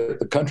can get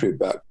the country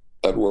back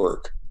at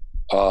work.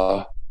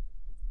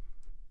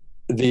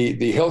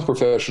 The health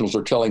professionals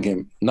are telling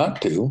him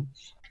not to.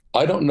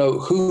 I don't know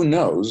who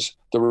knows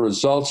the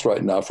results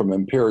right now from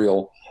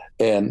Imperial,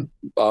 and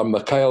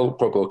Mikhail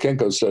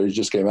Prokopenko's study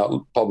just came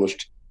out,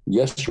 published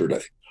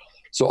yesterday.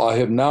 So I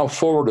have now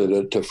forwarded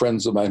it to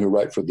friends of mine who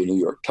write for the New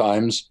York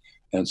Times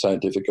and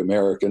Scientific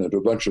American and to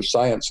a bunch of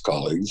science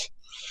colleagues.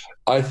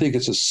 I think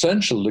it's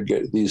essential to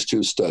get these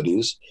two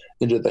studies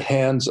into the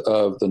hands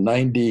of the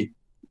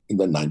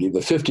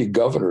 50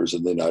 governors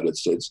in the United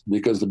States,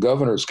 because the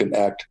governors can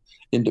act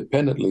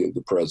independently of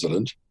the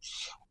president.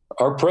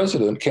 Our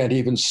president can't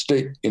even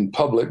state in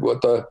public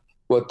what the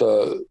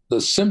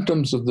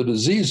symptoms of the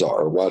disease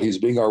are while he's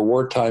being our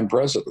wartime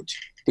president.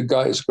 The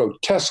guy is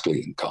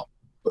grotesquely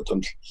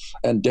incompetent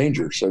and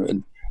dangerous. I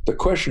mean, the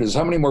question is,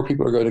 how many more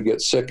people are going to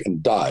get sick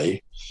and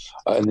die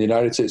in the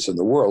United States and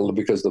the world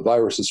because the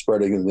virus is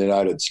spreading in the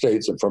United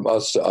States and from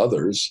us to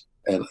others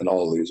and in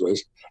all these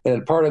ways? And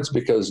in part, it's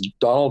because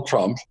Donald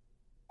Trump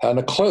hadn't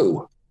a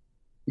clue.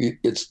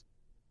 It's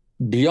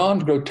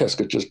beyond grotesque.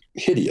 It's just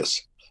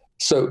hideous.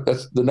 So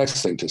that's the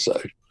next thing to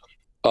say.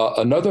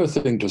 Another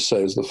thing to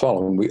say is the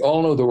following. We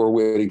all know that we're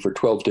waiting for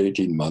 12 to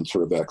 18 months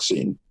for a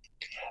vaccine.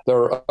 There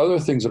are other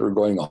things that are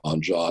going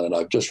on, John, and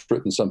I've just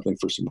written something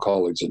for some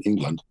colleagues in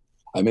England.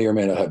 I may or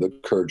may not have the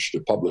courage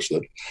to publish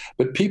that.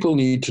 But people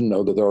need to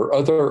know that there are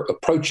other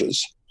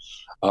approaches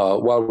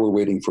while we're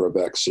waiting for a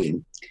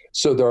vaccine.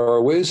 So there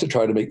are ways to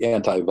try to make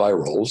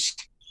antivirals,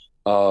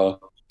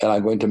 and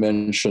I'm going to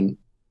mention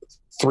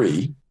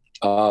three.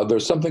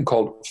 There's something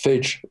called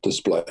phage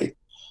display,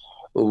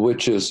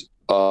 which is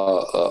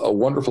a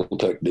wonderful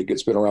technique.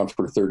 It's been around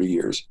for 30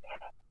 years.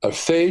 A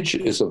phage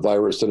is a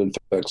virus that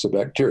infects a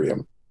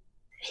bacterium.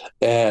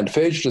 And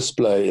phage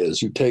display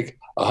is you take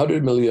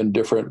 100 million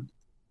different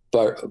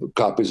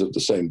copies of the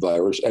same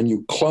virus and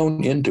you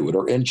clone into it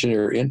or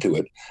engineer into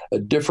it a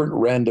different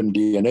random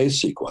DNA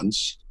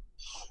sequence.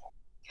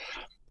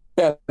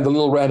 And the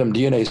little random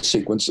DNA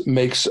sequence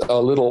makes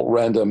a little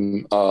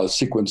random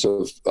sequence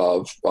of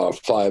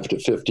 5 to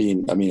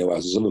 15 amino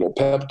acids, a little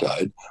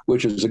peptide,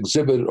 which is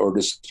exhibited or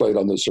displayed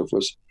on the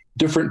surface,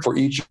 different for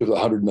each of the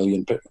 100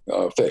 million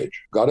phage.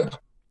 Got it?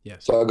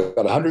 Yes. So I've got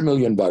 100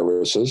 million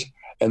viruses,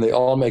 and they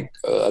all make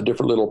a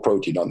different little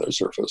protein on their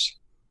surface.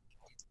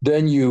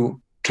 Then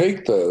you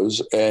take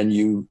those and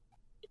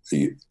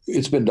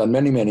it's been done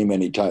many, many,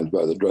 many times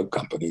by the drug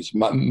companies.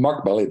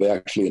 Mark Balley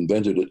actually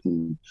invented it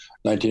in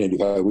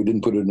 1985. We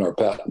didn't put it in our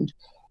patent.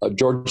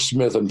 George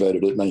Smith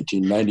invented it in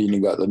 1990, and he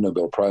got the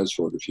Nobel Prize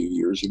for it a few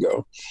years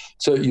ago.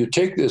 So you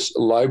take this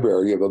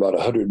library of about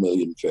 100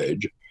 million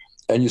phage,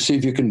 and you see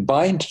if you can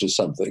bind to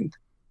something.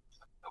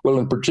 Well,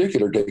 in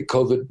particular, take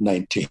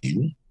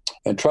COVID-19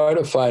 and try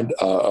to find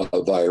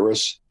a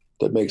virus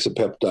that makes a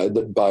peptide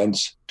that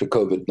binds to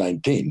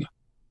COVID-19.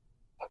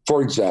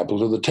 For example,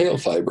 to the tail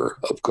fiber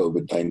of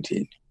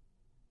COVID-19.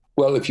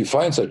 Well, if you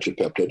find such a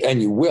peptide,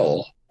 and you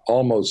will,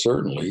 almost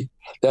certainly,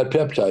 that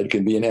peptide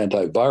can be an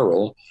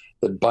antiviral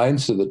that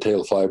binds to the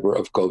tail fiber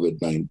of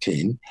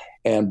COVID-19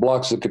 and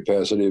blocks the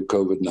capacity of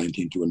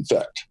COVID-19 to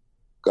infect.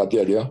 Got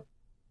the idea?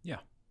 Yeah.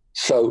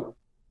 So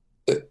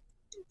it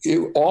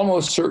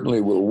almost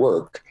certainly will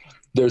work.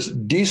 There's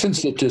decent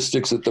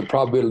statistics that the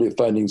probability of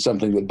finding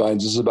something that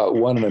binds is about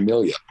 1 in a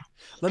million.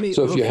 Let me,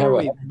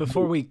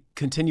 before we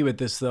continue with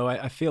this, though,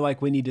 I feel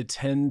like we need to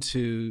tend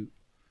to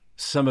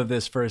some of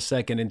this for a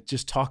second and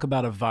just talk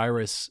about a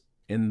virus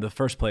in the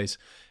first place,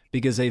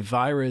 because a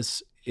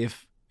virus,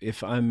 if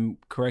I'm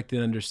correct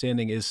in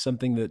understanding, is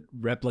something that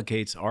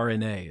replicates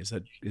RNA.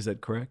 Is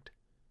that correct?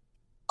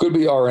 Could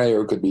be RNA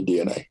or it could be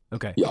DNA.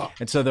 Okay. Yeah.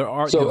 And so the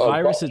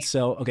virus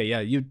itself. Okay.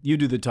 Yeah. You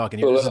do the talking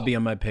here. This is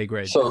beyond my pay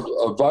grade. So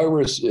a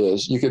virus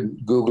is, you can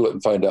Google it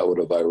and find out what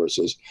a virus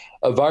is.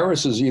 A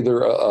virus is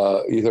either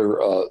a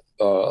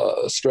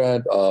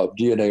strand of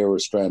DNA or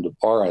a strand of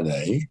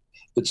RNA.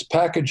 It's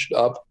packaged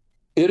up.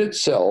 It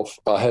itself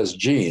has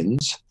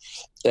genes,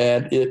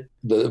 and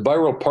the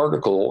viral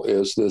particle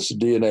is this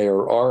DNA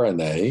or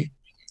RNA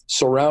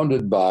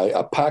surrounded by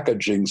a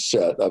packaging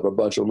set of a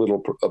bunch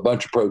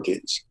of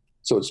proteins.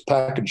 So it's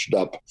packaged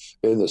up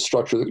in the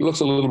structure that looks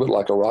a little bit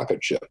like a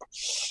rocket ship.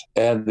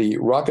 And the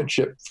rocket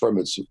ship from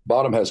its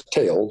bottom has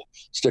tail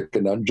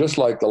sticking down, just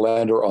like the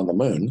lander on the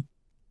moon.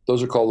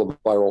 Those are called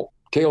the viral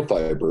tail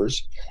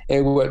fibers.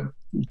 And what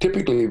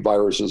typically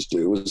viruses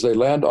do is they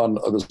land on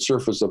the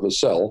surface of a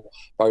cell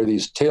by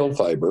these tail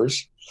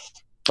fibers.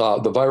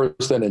 The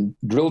virus then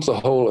drills a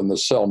hole in the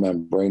cell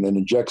membrane and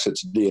injects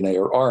its DNA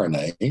or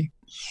RNA.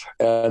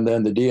 And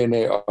then the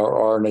DNA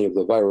or RNA of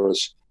the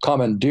virus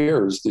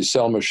commandeers the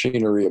cell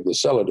machinery of the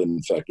cell it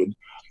infected.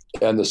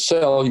 And the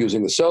cell,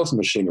 using the cell's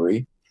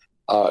machinery,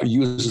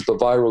 uses the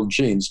viral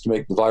genes to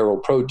make the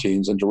viral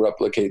proteins and to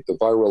replicate the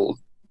viral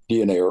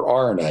DNA or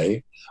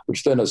RNA,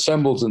 which then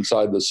assembles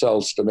inside the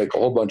cells to make a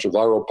whole bunch of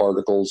viral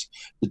particles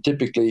that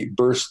typically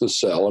burst the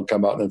cell and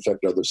come out and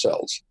infect other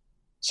cells.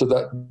 So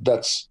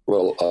that's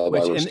what a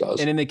virus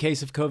does. And in the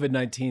case of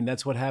COVID-19,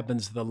 that's what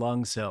happens to the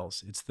lung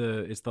cells. It's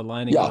the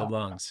lining of the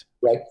lungs.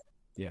 Right.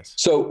 Yes.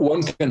 So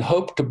one can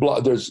hope to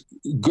block, there's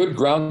good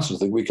grounds to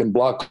think we can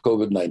block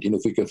COVID-19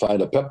 if we can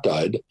find a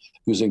peptide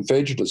using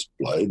phage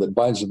display that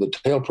binds to the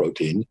tail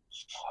protein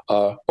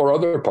or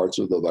other parts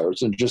of the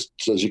virus and just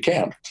says you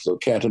can't, so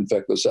it can't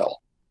infect the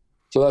cell.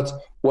 So that's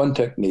one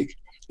technique.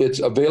 It's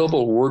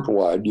available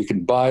worldwide. You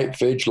can buy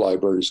phage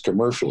libraries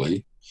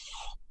commercially.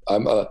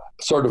 I'm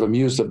sort of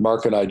amused that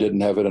Mark and I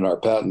didn't have it in our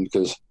patent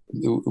because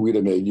we'd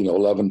have made,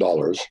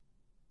 $11.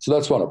 So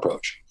that's one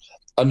approach.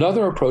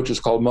 Another approach is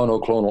called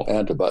monoclonal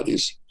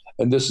antibodies,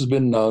 and this has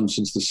been known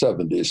since the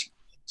 70s.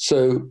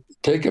 So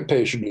take a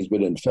patient who's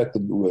been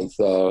infected with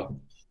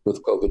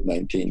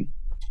COVID-19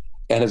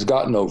 and has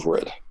gotten over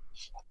it.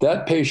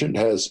 That patient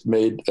has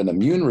made an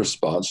immune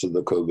response to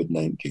the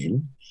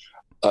COVID-19.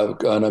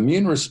 An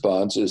immune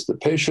response is the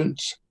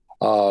patient's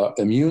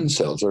immune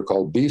cells, are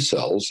called B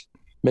cells,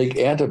 make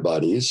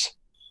antibodies.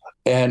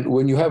 And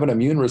when you have an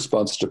immune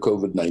response to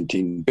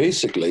COVID-19,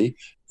 basically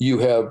you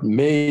have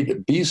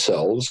made B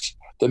cells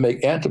that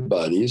make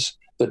antibodies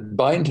that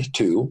bind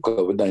to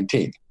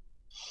COVID-19.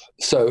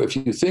 So if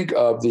you think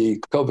of the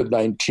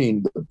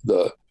COVID-19,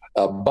 the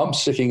bump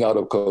sticking out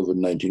of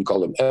COVID-19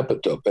 called an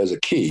epitope as a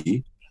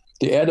key,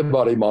 the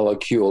antibody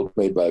molecule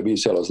made by a B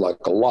cell is like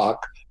a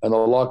lock, and the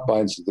lock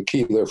binds to the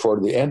key. Therefore,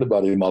 the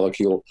antibody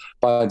molecule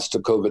binds to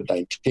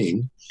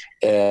COVID-19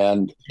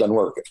 and doesn't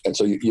work. And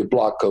so you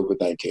block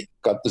COVID-19.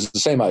 This is the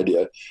same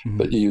idea,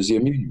 but you use the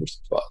immune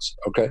response.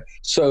 Okay.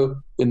 So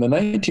in the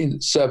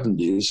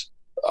 1970s,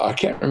 I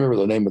can't remember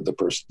the name of the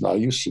person. I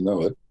used to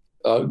know it.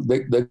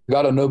 They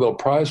got a Nobel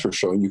Prize for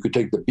showing you could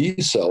take the B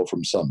cell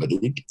from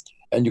somebody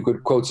and you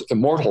could, quotes,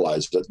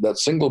 immortalize that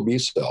single B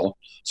cell.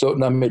 So it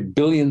now made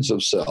billions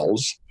of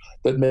cells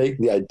that make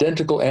the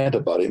identical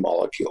antibody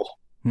molecule.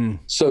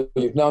 So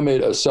you've now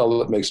made a cell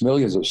that makes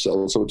millions of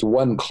cells. So it's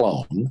one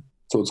clone.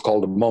 So it's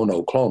called a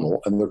monoclonal,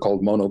 and they're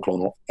called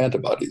monoclonal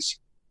antibodies.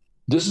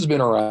 This has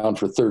been around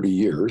for 30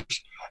 years,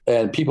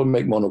 and people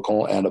make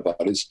monoclonal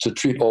antibodies to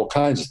treat all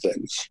kinds of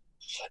things,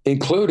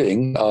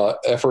 including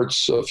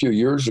efforts a few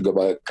years ago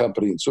by a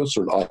company in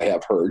Switzerland, I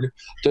have heard,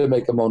 to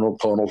make a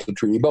monoclonal to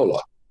treat Ebola.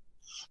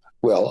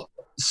 Well,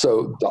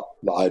 so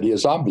the idea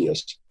is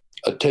obvious.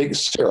 Take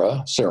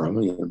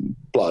serum,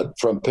 blood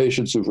from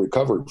patients who've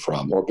recovered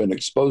from or been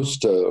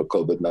exposed to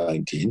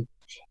COVID-19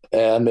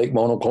 and make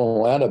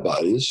monoclonal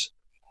antibodies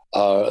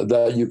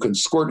that you can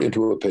squirt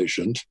into a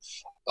patient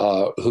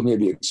who may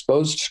be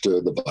exposed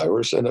to the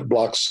virus, and it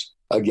blocks,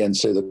 again,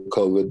 say, the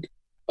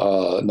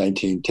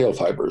COVID-19 tail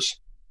fibers.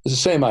 It's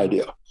the same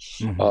idea.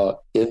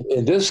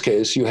 In this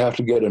case, you have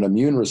to get an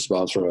immune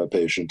response from a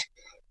patient,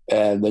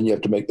 and then you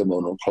have to make the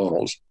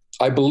monoclonals.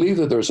 I believe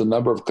that there's a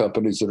number of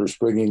companies that are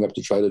springing up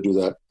to try to do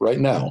that right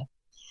now.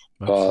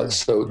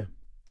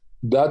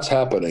 That's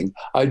happening.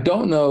 I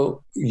don't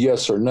know,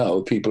 yes or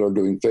no, people are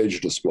doing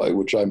phage display,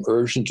 which I'm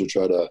urging to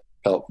try to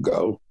help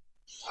go.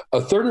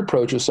 A third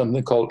approach is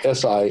something called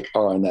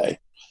siRNA.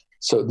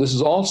 So this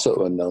is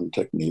also a known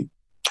technique.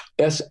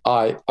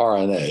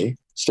 siRNA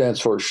stands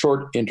for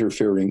short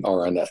interfering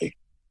RNA.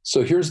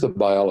 So here's the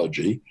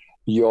biology.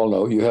 You all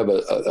know you have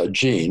a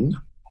gene,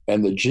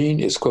 and the gene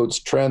is, quotes,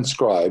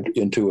 transcribed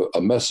into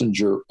a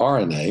messenger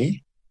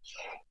RNA.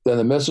 Then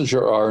the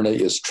messenger RNA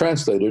is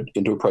translated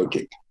into a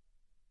protein.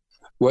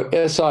 What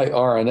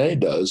siRNA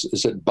does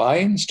is it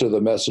binds to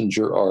the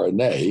messenger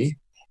RNA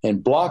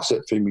and blocks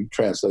it from being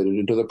translated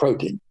into the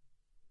protein.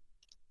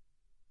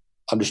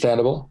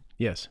 Understandable?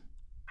 Yes.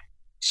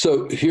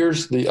 So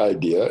here's the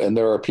idea, and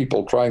there are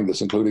people trying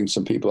this, including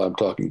some people I'm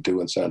talking to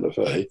in Santa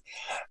Fe.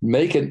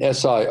 Make an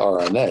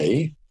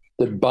siRNA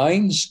that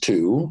binds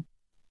to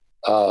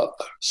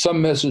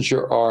some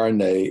messenger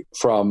RNA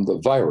from the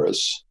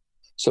virus.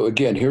 So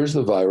again, here's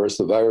the virus.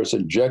 The virus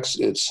injects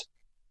its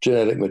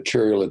genetic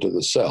material into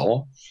the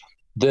cell.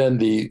 Then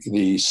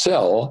the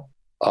cell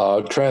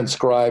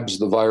transcribes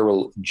the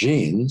viral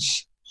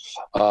genes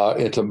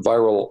into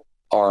viral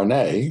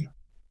RNA.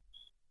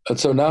 And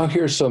so now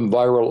here's some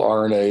viral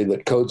RNA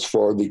that codes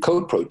for the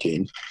code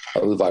protein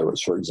of the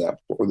virus, for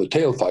example, or the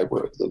tail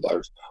fiber of the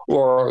virus,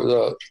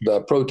 or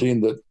the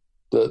protein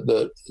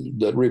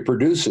that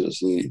reproduces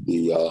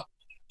the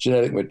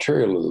genetic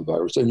material of the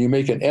virus, and you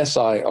make an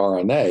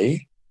siRNA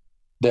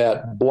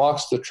that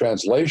blocks the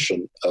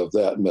translation of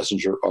that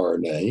messenger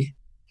RNA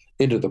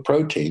into the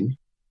protein.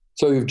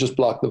 So you've just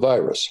blocked the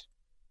virus.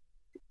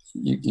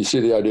 You see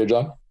the idea,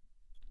 John?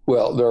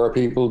 Well, there are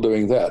people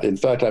doing that. In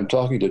fact, I'm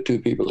talking to two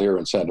people here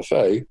in Santa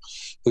Fe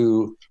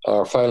who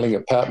are filing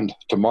a patent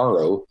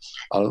tomorrow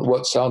on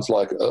what sounds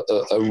like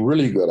a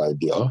really good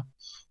idea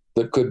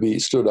that could be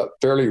stood up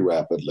fairly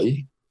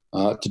rapidly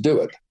to do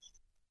it.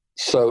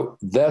 So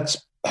that's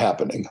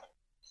happening.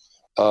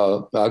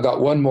 I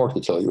got one more to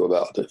tell you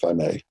about, if I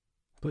may.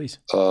 Please.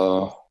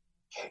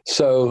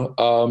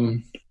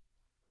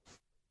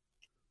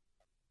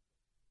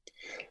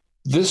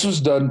 This was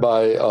done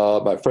by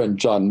my friend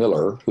John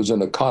Miller, who's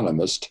an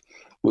economist,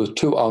 with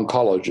two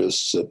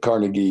oncologists at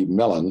Carnegie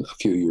Mellon a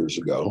few years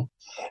ago.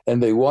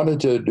 And they wanted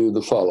to do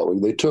the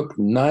following. They took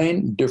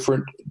 9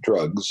 different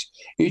drugs,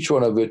 each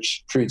one of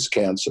which treats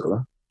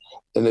cancer,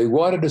 and they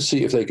wanted to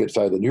see if they could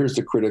find, and here's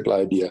the critical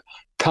idea,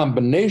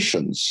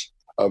 combinations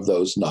of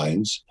those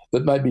 9s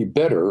that might be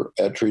better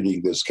at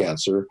treating this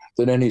cancer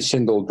than any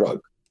single drug.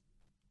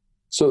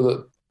 So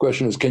the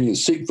question is, can you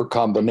seek for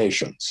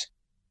combinations?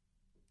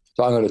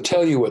 So I'm going to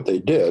tell you what they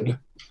did,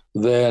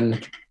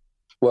 then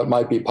what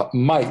might be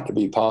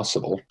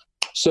possible.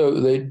 So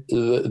they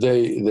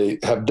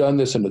have done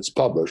this, and it's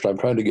published. I'm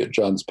trying to get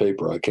John's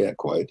paper. I can't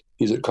quite.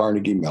 He's at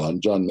Carnegie Mellon,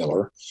 John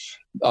Miller.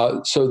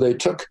 So they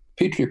took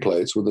Petri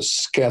plates with a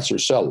cancer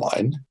cell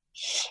line,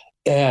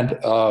 and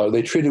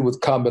they treated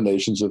with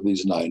combinations of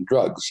these 9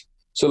 drugs.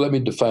 So let me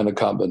define a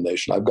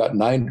combination. I've got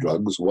 9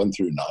 drugs, 1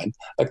 through 9.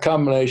 A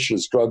combination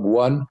is drug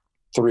 1,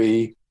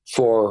 3,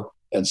 4,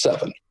 and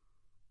 7.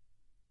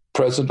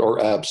 Present or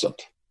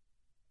absent.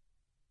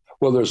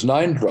 Well, there's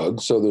 9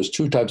 drugs, so there's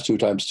 2 times 2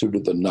 times 2 to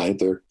the 9th.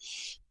 They're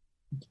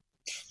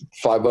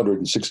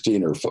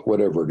 516 or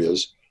whatever it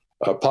is,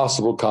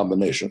 possible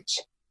combinations.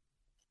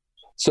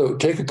 So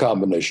take a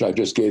combination. I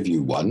just gave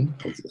you one.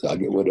 I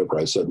get whatever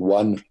I said,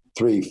 1,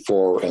 3,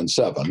 4, and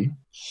 7.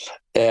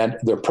 And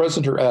they're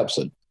present or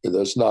absent.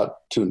 That's not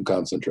tuned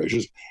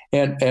concentrations.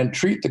 And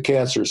treat the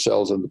cancer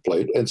cells in the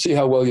plate and see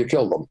how well you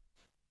kill them.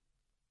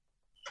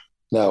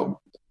 Now,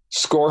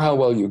 score how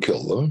well you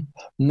kill them.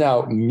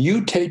 Now,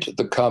 mutate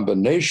the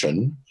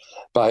combination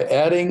by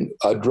adding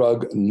a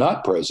drug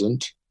not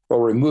present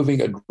or removing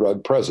a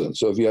drug present.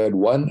 So if you had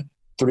 1,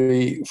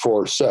 3,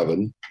 4,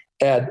 7,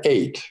 add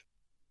 8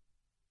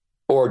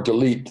 or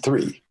delete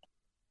 3.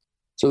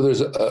 So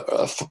there's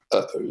a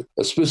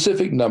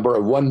specific number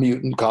of 1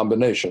 mutant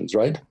combinations,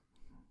 right?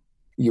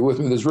 You with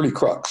me? There's really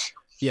crux.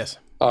 Yes.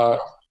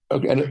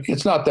 Okay, and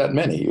it's not that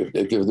many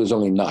if there's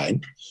only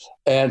 9.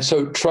 And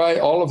so try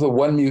all of the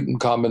 1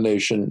 mutant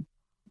combination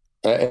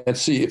and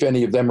see if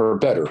any of them are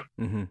better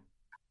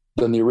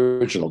than the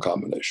original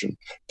combination.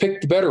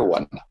 Pick the better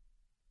one.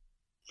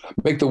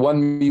 Make the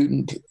 1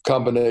 mutant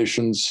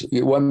combinations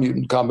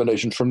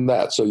from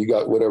that. So you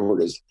got whatever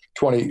it is,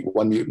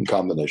 21 mutant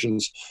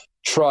combinations.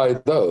 Try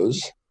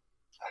those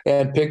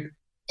and pick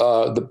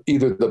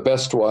either the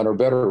best one or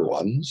better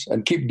ones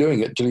and keep doing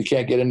it until you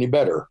can't get any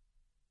better.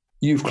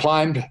 You've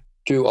climbed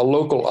to a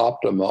local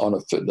optima on a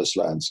fitness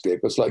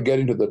landscape. It's like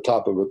getting to the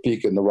top of a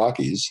peak in the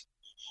Rockies.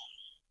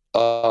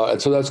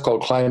 And so that's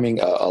called climbing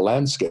a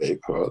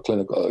landscape, or a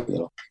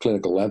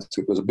clinical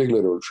landscape. There's a big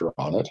literature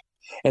on it.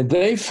 And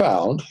they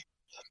found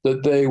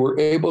that they were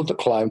able to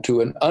climb to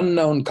an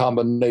unknown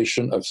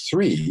combination of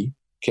 3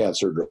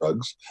 cancer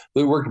drugs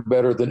that worked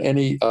better than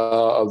any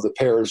of the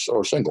pairs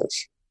or singles.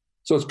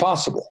 So it's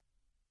possible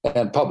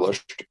and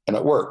published, and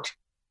it worked.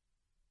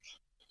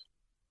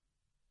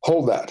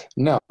 Hold that.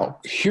 Now,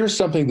 here's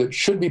something that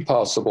should be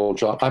possible,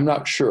 John. I'm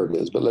not sure it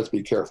is, but let's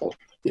be careful.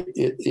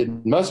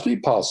 It must be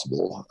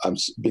possible. I'm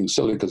being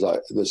silly because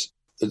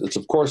it's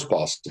of course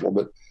possible,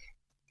 but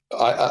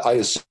I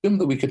assume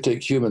that we could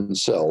take human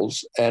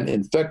cells and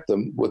infect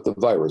them with the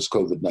virus,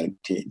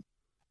 COVID-19.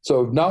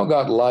 So we've now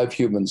got live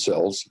human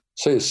cells,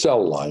 say a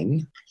cell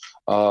line,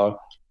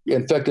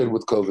 infected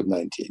with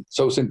COVID-19.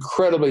 So it's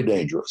incredibly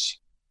dangerous.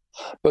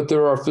 But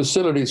there are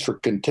facilities for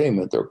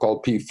containment. They're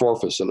called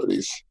P4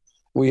 facilities.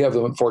 We have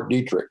them at Fort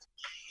Detrick.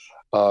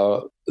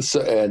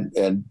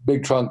 And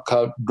big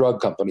drug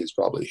companies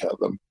probably have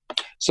them.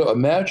 So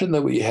imagine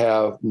that we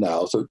have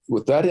now, so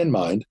with that in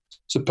mind,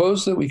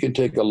 suppose that we can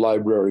take a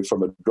library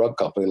from a drug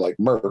company like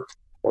Merck,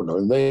 and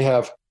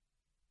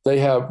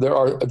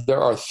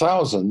there are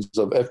thousands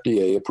of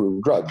FDA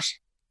approved drugs,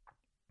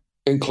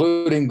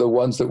 including the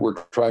ones that we're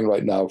trying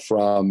right now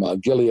from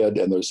Gilead,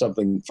 and there's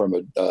something from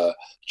a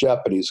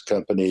Japanese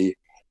company,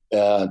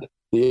 and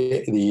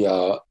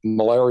the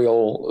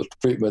malarial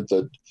treatment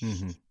that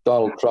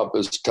Donald Trump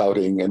is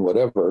touting and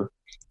whatever.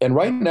 And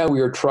right now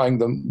we are trying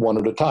them one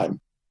at a time.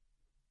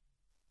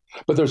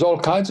 But there's all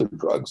kinds of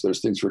drugs.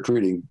 There's things for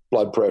treating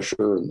blood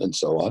pressure and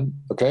so on,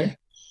 okay?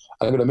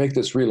 I'm going to make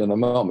this real in a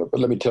moment, but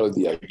let me tell you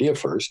the idea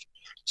first.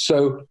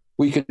 So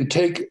we can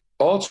take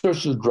all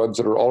sorts of drugs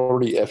that are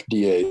already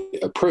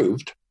FDA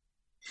approved,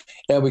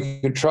 and we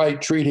can try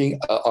treating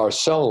our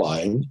cell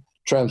line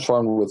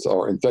transformed with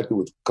or infected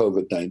with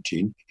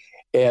COVID-19,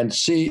 and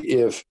see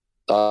if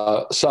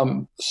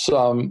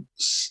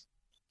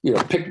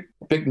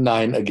pick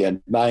nine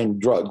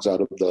drugs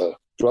out of the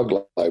drug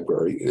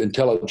library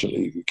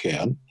intelligently if you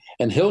can,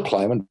 and hill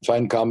climb and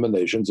find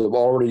combinations of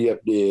already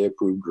FDA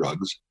approved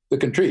drugs that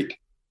can treat.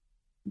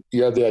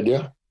 You have the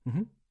idea?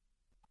 Mm-hmm.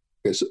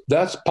 Okay, so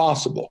that's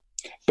possible,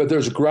 but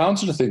there's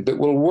grounds to think that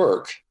will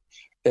work.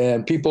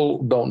 And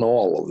people don't know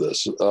all of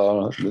this.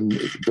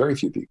 Very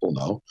few people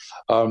know.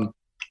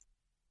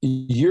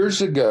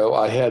 Years ago,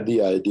 I had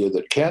the idea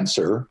that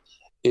cancer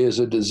is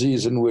a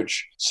disease in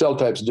which cell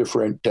types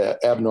different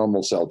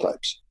abnormal cell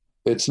types.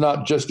 It's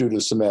not just due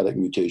to somatic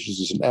mutations,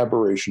 it's an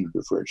aberration of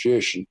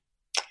differentiation.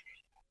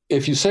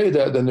 If you say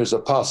that, then there's a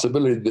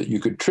possibility that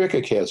you could trick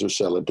a cancer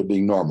cell into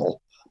being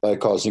normal by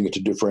causing it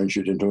to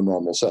differentiate into a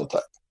normal cell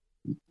type.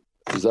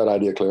 Is that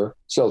idea clear?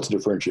 Cells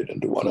differentiate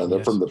into one another.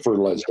 Yes. From the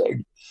fertilized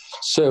egg.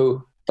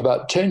 So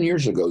about 10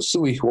 years ago,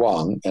 Sui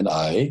Huang and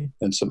I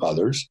and some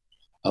others,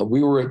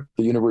 we were at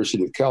the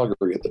University of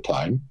Calgary at the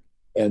time,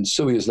 and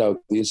Sui is now at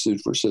the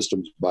Institute for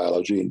Systems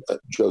Biology, and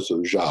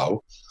Joseph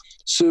Zhao.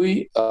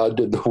 Sui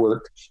did the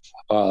work.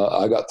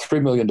 I got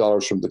 $3 million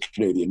from the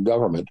Canadian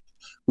government.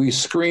 We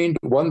screened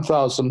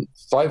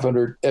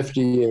 1,500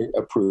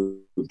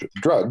 FDA-approved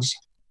drugs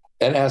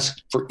and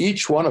asked for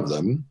each one of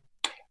them,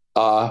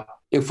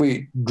 if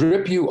we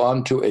drip you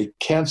onto a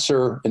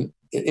cancer, an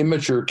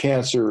immature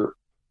cancer,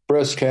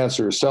 breast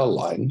cancer cell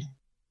line,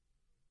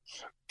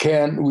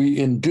 can we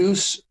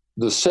induce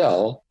the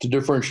cell to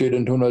differentiate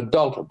into an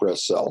adult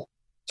breast cell?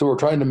 So we're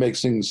trying to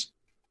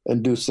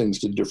induce things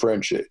to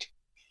differentiate.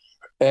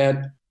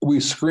 And we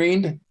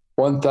screened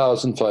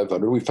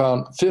 1,500. We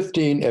found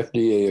 15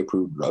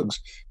 FDA-approved drugs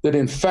that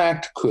in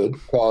fact could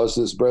cause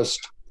this breast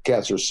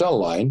cancer cell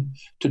line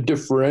to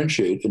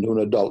differentiate into an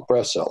adult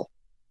breast cell.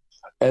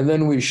 And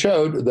then we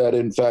showed that,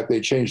 in fact, they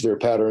changed their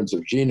patterns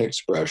of gene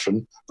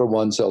expression from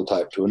one cell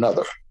type to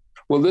another.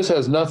 Well, this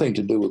has nothing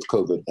to do with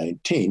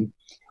COVID-19.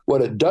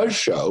 What it does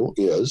show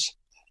is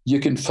you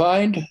can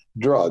find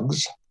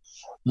drugs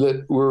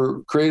that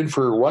were created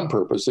for one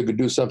purpose that could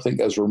do something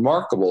as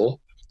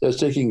remarkable as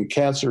taking a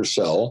cancer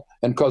cell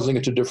and causing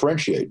it to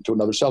differentiate to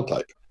another cell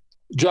type.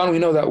 John, we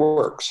know that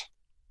works.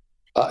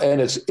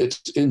 And it's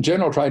in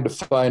general trying to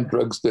find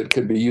drugs that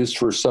can be used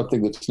for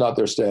something that's not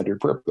their standard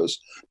purpose.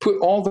 Put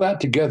all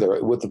that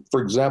together with, for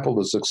example,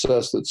 the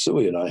success that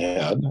Sui and I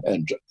had,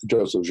 and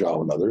Joseph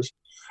Zhao and others,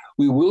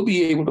 we will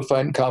be able to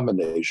find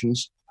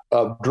combinations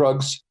of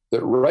drugs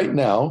that right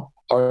now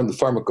are in the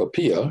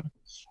pharmacopoeia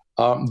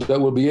that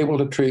will be able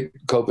to treat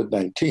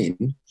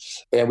COVID-19.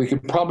 And we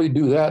could probably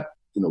do that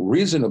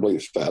reasonably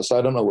fast.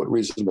 I don't know what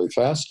reasonably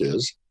fast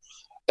is.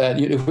 And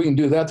if we can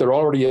do that, they're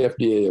already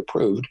FDA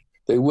approved.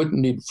 They wouldn't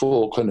need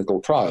full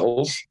clinical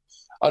trials.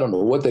 I don't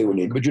know what they would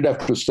need, but you'd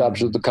have to establish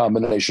that the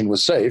combination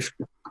was safe.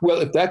 Well,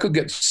 if that could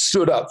get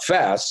stood up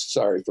fast,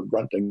 sorry for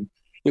grunting,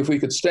 if we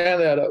could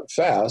stand that up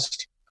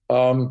fast,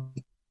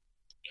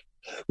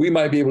 we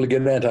might be able to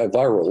get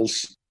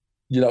antivirals,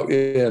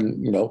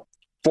 in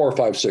 4,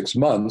 5, 6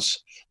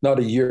 months, not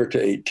a year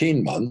to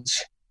 18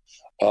 months.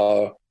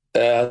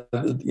 And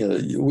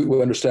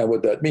we understand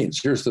what that means.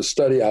 Here's the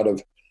study out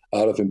of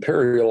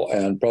Imperial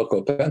and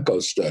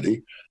Prokopenko's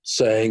study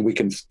saying we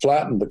can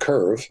flatten the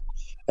curve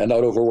and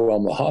not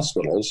overwhelm the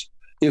hospitals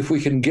if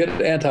we can get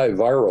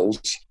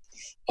antivirals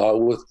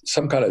with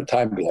some kind of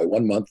time delay,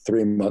 1 month,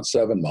 3 months,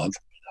 7 months,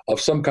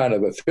 of some kind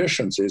of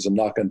efficiencies in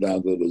knocking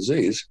down the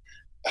disease.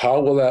 How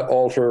will that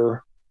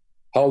alter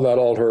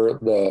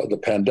the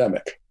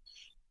pandemic?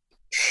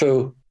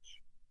 So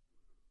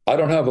I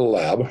don't have a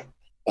lab.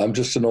 I'm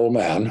just an old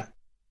man.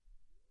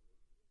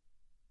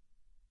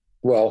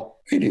 Well,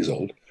 80 years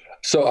old.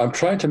 So I'm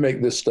trying to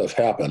make this stuff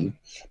happen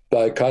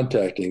by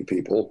contacting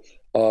people.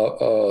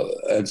 So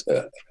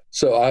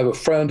I have a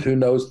friend who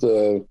knows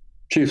the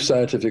chief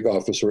scientific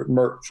officer at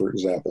Merck, for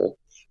example.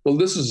 Well,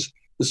 this is,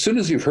 as soon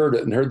as you've heard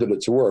it and heard that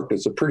it's worked,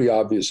 it's a pretty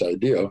obvious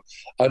idea.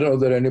 I don't know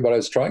that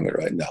anybody's trying it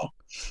right now,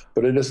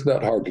 but it isn't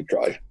that hard to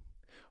try.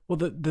 Well,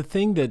 the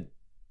thing that,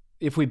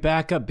 if we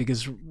back up,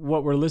 because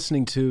what we're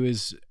listening to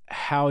is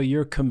how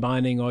you're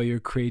combining all your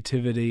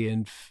creativity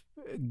and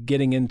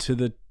getting into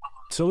the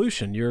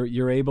solution.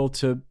 You're able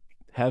to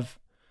have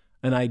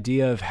an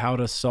idea of how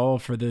to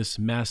solve for this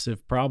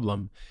massive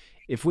problem.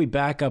 If we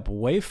back up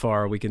way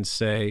far, we can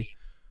say,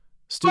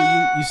 Stu,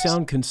 you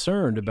sound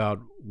concerned about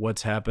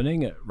what's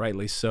happening,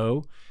 rightly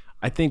so.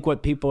 I think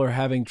what people are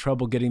having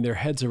trouble getting their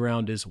heads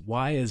around is,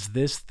 why is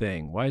this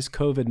thing, why is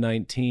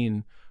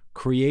COVID-19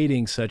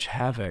 creating such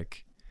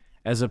havoc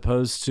as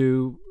opposed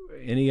to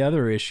any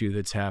other issue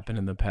that's happened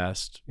in the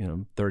past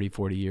 30,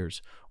 40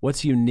 years?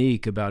 What's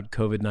unique about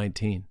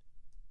COVID-19?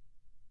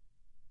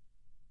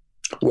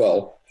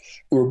 Well,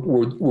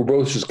 we're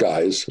both just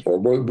guys, or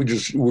we're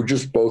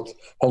just both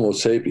Homo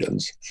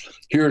sapiens.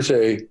 Here's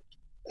a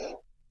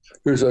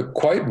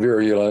quite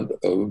virulent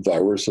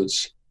virus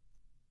that's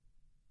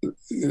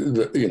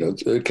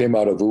it came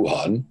out of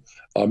Wuhan,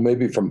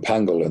 maybe from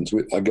pangolins.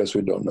 I guess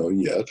we don't know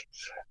yet,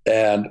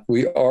 And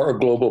we are a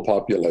global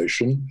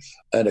population,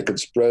 and it could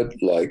spread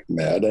like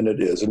mad, and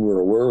it is, and we're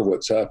aware of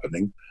what's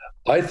happening.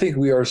 I think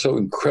we are so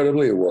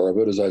incredibly aware of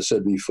it, as I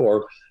said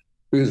before,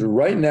 because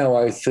right now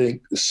I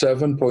think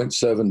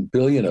 7.7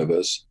 billion of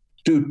us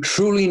do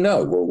truly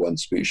know we're one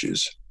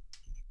species.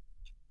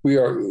 We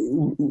are,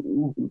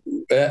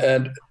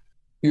 and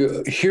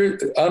here,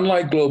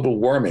 unlike global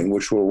warming,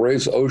 which will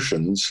raise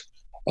oceans,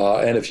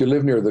 and if you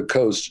live near the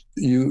coast,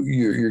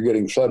 you're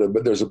getting flooded,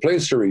 but there's a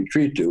place to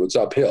retreat to. It's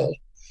uphill.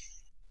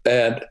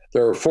 And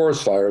there are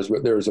forest fires,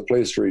 but there's a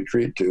place to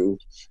retreat to,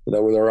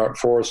 where there aren't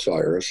forest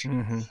fires.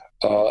 Mm-hmm.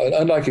 And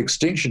unlike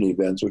extinction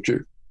events, which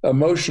are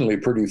emotionally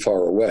pretty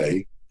far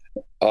away,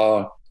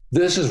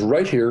 this is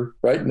right here,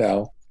 right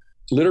now,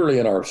 literally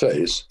in our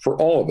face for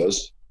all of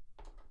us.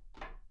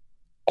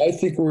 I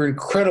think we're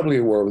incredibly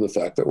aware of the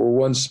fact that we're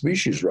one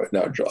species right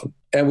now, John,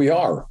 and we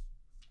are.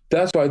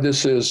 That's why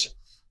this is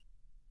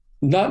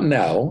not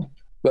now,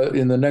 but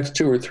in the next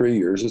 2 or 3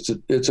 years,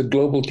 it's a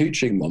global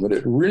teaching moment.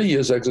 It really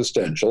is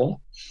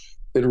existential.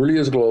 It really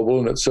is global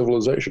in its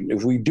civilization.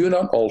 If we do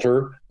not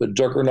alter the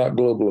juggernaut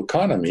global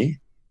economy,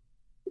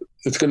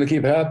 it's going to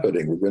keep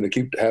happening. We're going to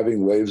keep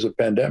having waves of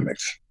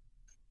pandemics.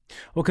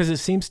 Well, because it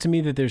seems to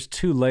me that there's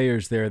two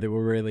layers there that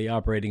we're really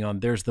operating on.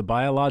 There's the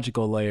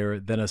biological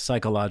layer, then a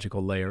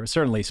psychological layer,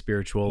 certainly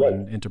spiritual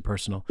and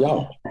interpersonal.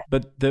 Yeah.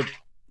 But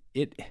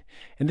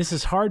and this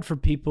is hard for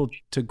people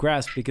to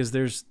grasp because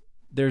there's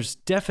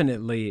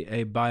definitely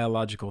a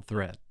biological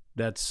threat.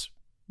 That's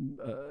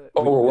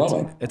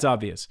overwhelming. It's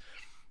obvious.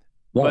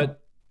 Yeah.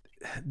 But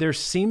there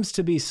seems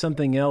to be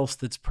something else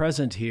that's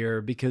present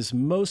here because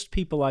most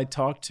people I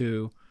talk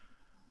to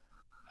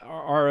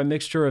are a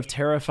mixture of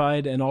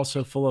terrified and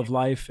also full of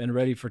life and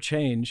ready for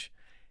change.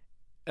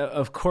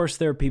 Of course,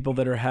 there are people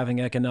that are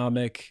having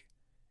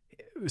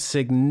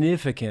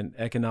significant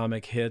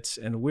economic hits,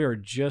 and we're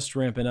just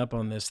ramping up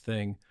on this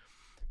thing.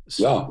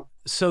 So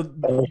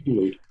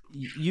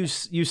you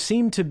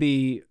seem to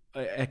be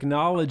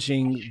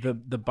acknowledging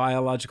the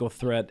biological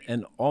threat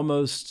and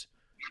almost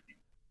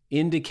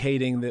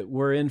indicating that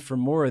we're in for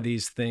more of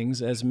these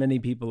things, as many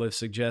people have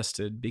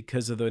suggested,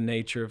 because of the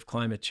nature of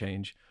climate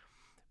change.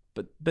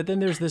 But then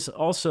there's this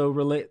also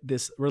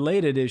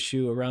related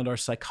issue around our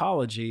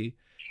psychology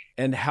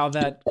and how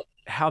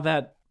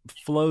that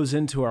flows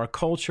into our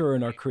culture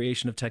and our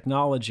creation of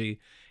technology,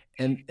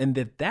 and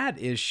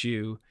that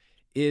issue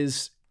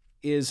is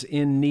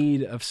in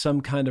need of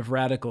some kind of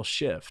radical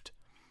shift.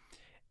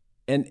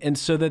 And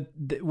so that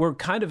we're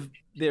kind of,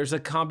 there's a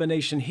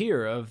combination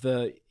here of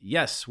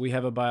yes, we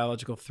have a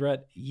biological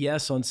threat.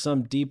 Yes, on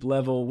some deep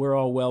level, we're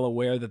all well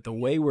aware that the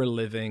way we're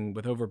living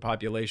with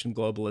overpopulation,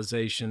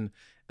 globalization,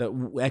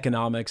 the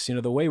economics,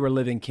 the way we're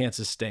living can't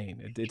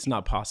sustain. It's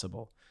not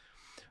possible.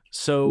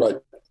 So, right.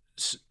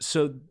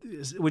 So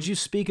would you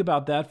speak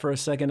about that for a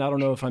second? I don't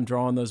know if I'm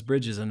drawing those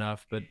bridges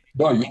enough, but...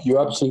 No, you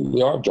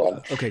absolutely are,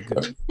 John. Okay,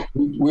 good.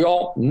 We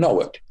all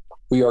know it.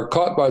 We are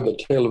caught by the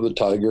tail of the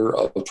tiger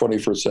of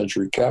 21st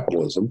century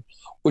capitalism,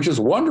 which is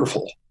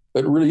wonderful.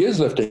 It really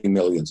is lifting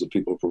millions of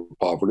people from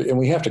poverty, and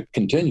we have to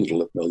continue to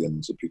lift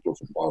millions of people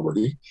from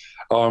poverty.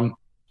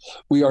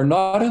 We are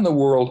not in the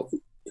world.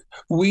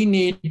 We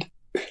need...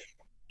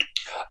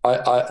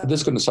 this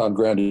is going to sound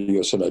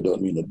grandiose, and I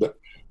don't mean it, but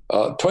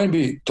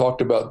Toynbee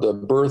talked about the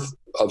birth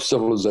of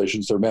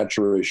civilizations, their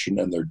maturation,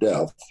 and their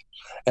death,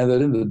 and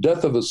that in the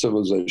death of a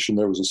civilization,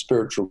 there was a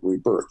spiritual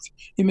rebirth.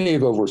 He may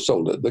have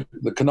oversold it.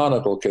 The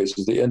canonical case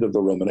is the end of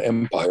the Roman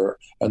Empire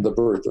and the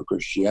birth of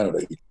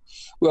Christianity.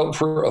 Well,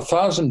 for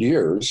 1,000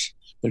 years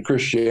in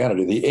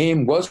Christianity, the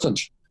aim wasn't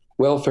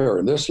welfare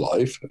in this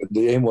life.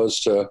 The aim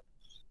was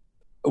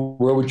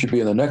where would you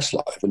be in the next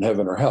life, in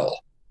heaven or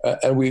hell?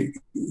 And we,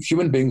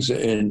 human beings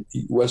in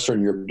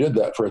Western Europe, did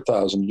that for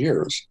 1,000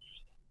 years.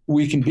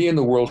 We can be in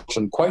the world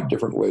in quite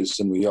different ways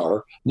than we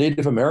are.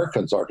 Native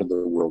Americans aren't in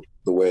the world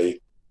the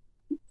way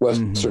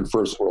Western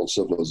first world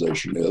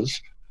civilization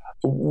is.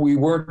 We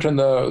weren't in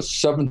the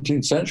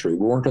 17th century.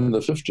 We weren't in the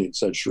 15th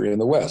century in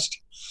the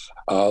West.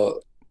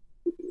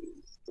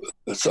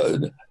 So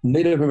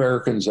Native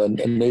Americans and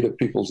Native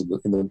peoples,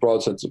 in the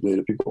broad sense of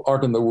Native people,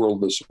 aren't in the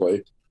world this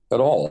way at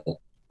all.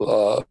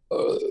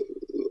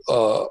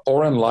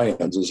 Oren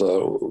Lyons is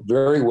a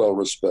very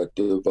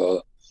well-respected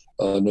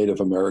Native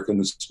American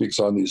who speaks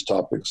on these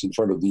topics in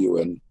front of the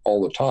UN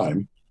all the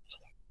time.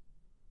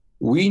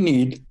 We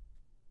need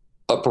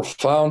a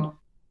profound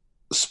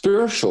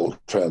spiritual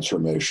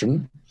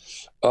transformation.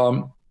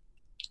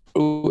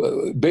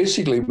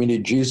 Basically, we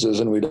need Jesus,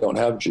 and we don't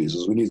have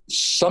Jesus. We need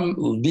some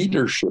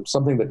leadership,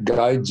 something that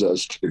guides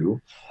us to,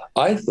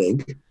 I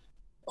think,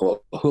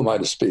 well, who am I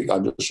to speak?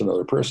 I'm just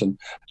another person.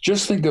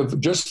 Just think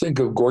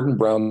of Gordon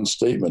Brown's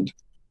statement,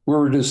 we're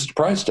reduced to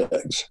price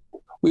tags.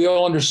 We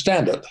all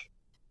understand it.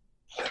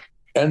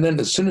 And then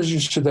as soon as you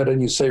say that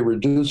and you say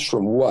reduced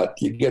from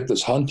what, you get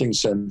this haunting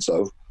sense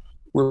of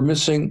we're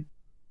missing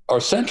our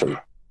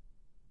center.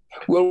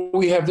 Well,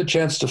 we have the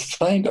chance to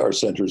find our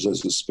centers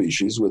as a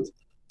species with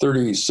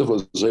 30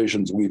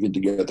 civilizations weaving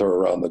together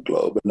around the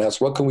globe and ask,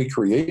 what can we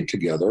create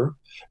together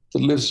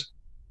that lives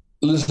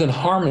lives in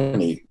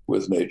harmony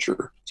with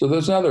nature. So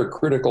there's another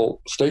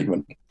critical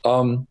statement.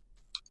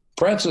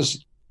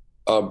 Francis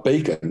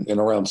Bacon, in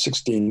around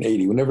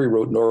 1680, whenever he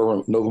wrote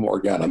Novum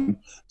Organum,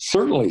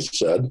 certainly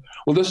said,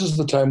 well, this is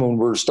the time when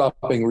we're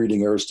stopping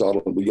reading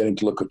Aristotle and beginning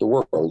to look at the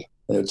world.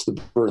 And it's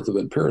the birth of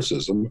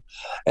empiricism.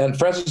 And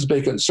Francis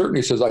Bacon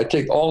certainly says, I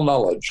take all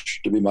knowledge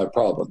to be my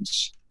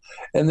province.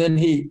 And then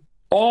he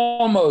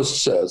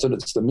almost says, and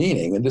it's the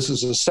meaning, and this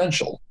is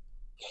essential,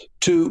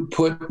 to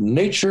put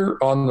nature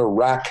on the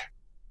rack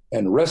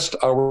and rest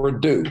our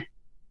due.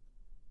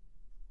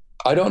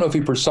 I don't know if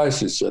he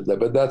precisely said that,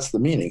 but that's the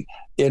meaning.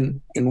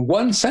 In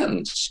one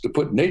sentence, to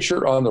put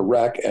nature on the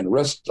rack and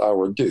rest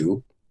our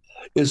due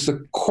is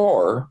the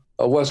core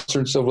of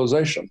Western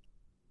civilization.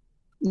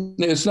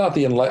 It's not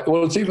the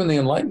Enlightenment, it's even the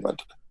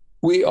Enlightenment.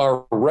 We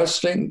are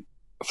resting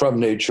from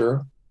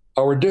nature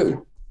our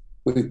due.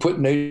 We put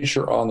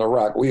nature on the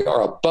rack. We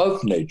are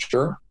above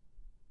nature.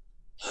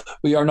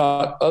 We are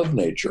not of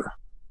nature.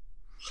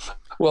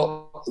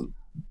 Well,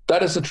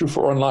 that isn't true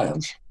for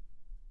lions.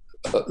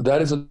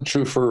 That isn't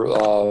true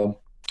for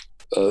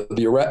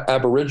the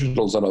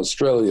Aboriginals in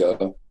Australia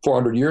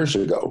 400 years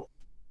ago.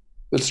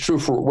 It's true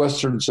for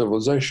Western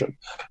civilization.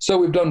 So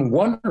we've done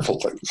wonderful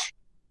things,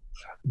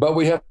 but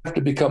we have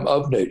to become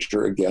of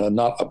nature again and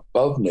not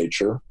above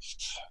nature,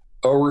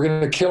 or we're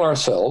going to kill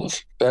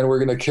ourselves, and we're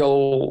going to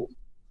kill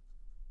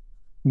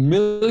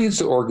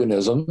millions of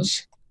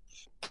organisms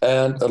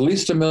and at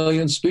least 1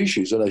 million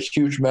species in a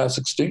huge mass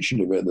extinction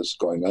event that's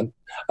going on.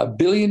 A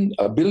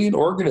billion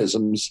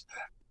organisms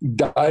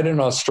died in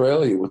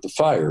Australia with the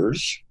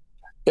fires.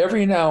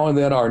 Every now and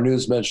then our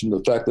news mentioned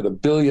the fact that 1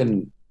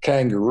 billion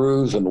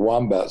kangaroos and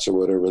wombats or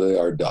whatever they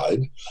are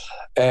died.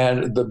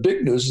 And the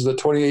big news is that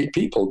 28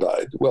 people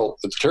died. Well,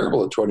 it's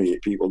terrible that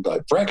 28 people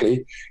died.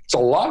 Frankly, it's a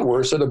lot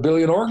worse that 1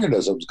 billion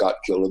organisms got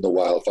killed in the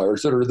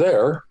wildfires that are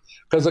there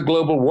because of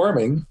global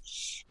warming,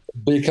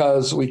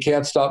 because we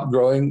can't stop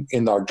growing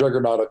in our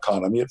juggernaut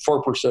economy at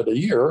 4% a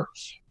year,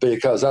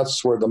 because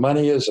that's where the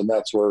money is and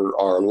that's where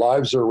our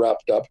lives are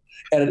wrapped up.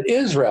 And it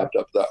is wrapped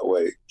up that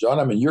way, John.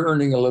 I mean, you're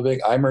earning a living,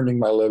 I'm earning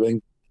my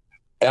living.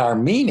 Our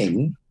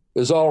meaning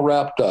is all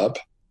wrapped up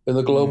in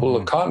the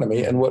global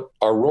economy and what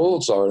our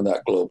roles are in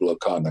that global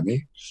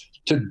economy.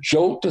 To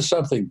jolt to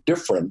something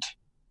different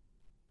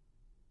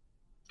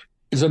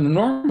is an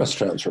enormous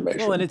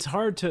transformation. Well, and it's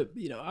hard to,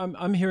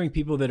 I'm hearing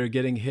people that are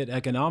getting hit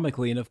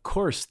economically, and of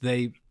course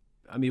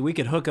we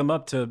could hook them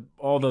up to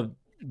all the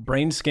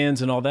brain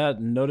scans and all that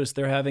and notice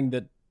they're having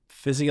the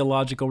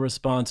physiological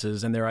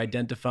responses and they're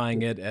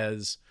identifying it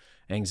as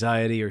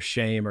anxiety or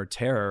shame or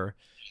terror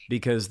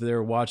because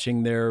they're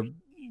watching their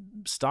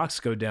stocks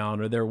go down,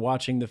 or they're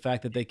watching the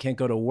fact that they can't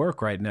go to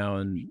work right now,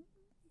 and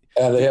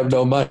they have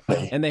no money,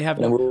 and they have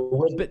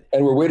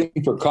we're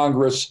waiting for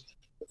Congress,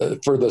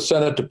 for the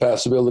Senate to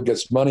pass a bill that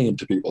gets money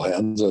into people's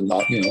hands, and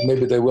not,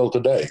 maybe they will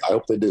today. I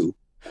hope they do.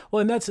 Well,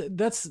 and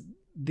that's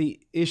the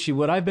issue.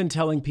 What I've been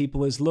telling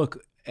people is,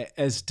 look,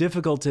 as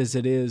difficult as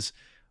it is,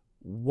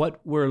 what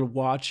we're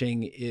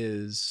watching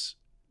is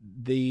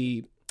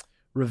the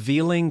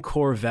revealing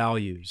core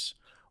values,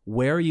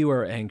 where you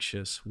are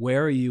anxious,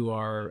 where you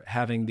are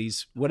having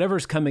these,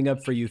 whatever's coming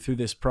up for you through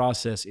this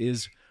process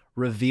is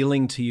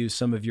revealing to you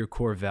some of your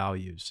core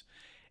values.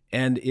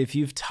 And if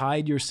you've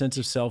tied your sense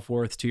of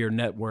self-worth to your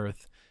net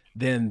worth,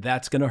 then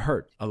that's going to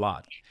hurt a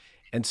lot.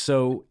 And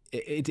so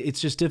it's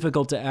just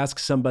difficult to ask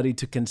somebody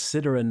to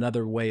consider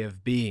another way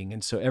of being.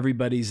 And so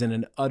everybody's in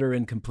an utter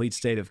and complete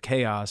state of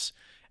chaos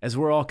as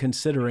we're all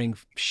considering,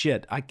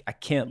 shit, I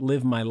can't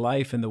live my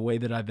life in the way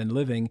that I've been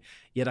living,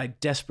 yet I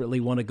desperately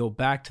want to go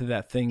back to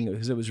that thing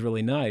because it was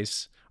really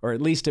nice, or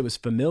at least it was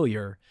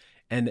familiar.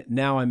 And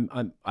now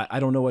I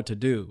don't know what to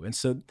do. And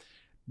so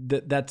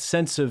that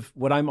sense of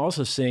what I'm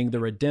also seeing, the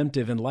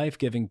redemptive and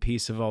life-giving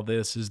piece of all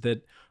this, is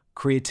that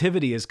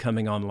creativity is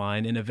coming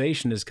online,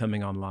 innovation is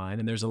coming online,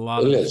 and there's a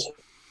lot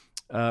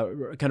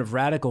of kind of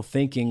radical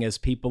thinking as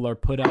people are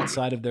put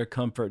outside of their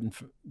comfort and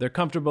their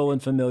comfortable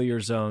and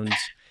familiar zones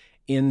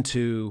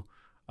into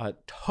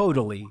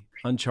totally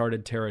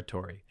uncharted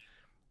territory.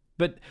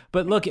 But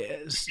look,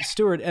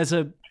 Stuart,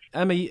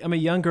 I'm a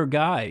younger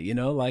guy,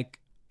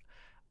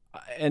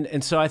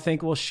 and so I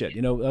think, well, shit,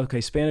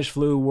 okay, Spanish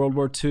flu, World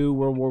War II,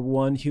 World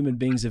War I, human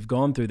beings have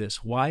gone through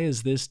this. Why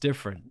is this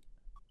different?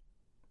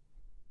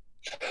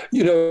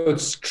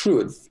 It's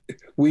true.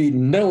 We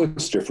know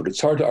it's different.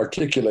 It's hard to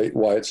articulate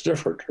why it's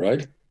different,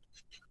 right?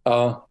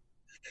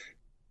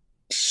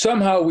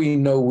 Somehow we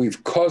know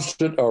we've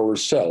caused it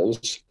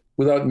ourselves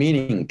without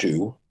meaning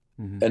to,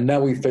 and now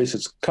we face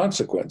its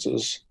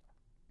consequences,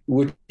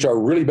 which are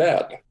really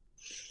bad.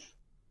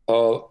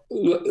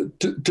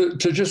 To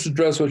just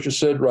address what you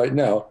said right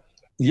now,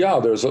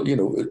 there's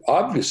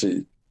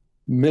obviously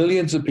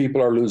millions of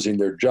people are losing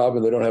their job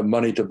and they don't have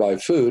money to buy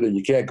food, and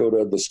you can't go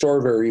to the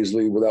store very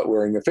easily without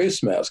wearing a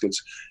face mask.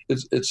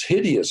 It's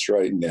hideous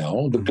right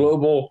now.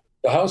 The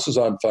house is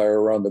on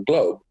fire around the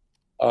globe.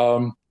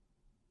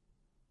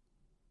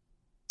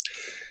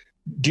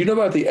 Do you know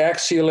about the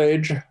axial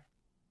age?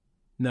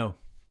 No.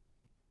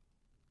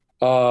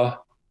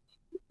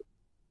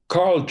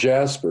 Carl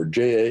Jasper,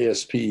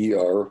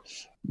 Jasper,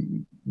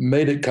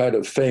 made it kind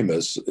of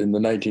famous in the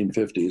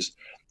 1950s.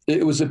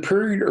 It was a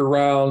period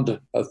around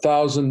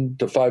 1000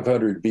 to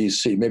 500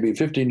 BC, maybe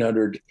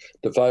 1500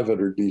 to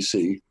 500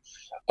 BC,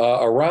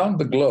 around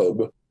the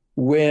globe,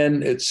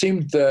 when it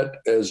seemed that,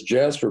 as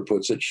Jasper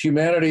puts it,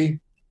 humanity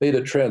made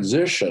a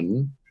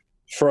transition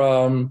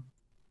from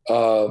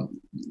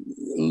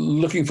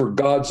looking for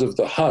gods of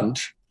the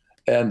hunt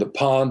and the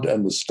pond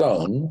and the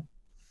stone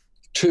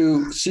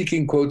to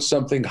seeking, quote,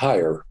 something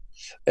higher.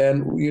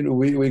 And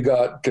we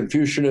got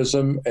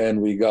Confucianism, and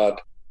we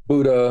got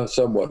Buddha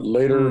somewhat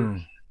later,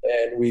 and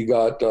we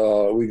got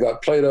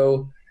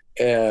Plato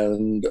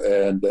and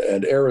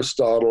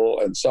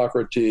Aristotle and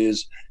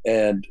Socrates,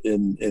 and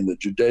in the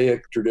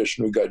Judaic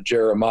tradition we got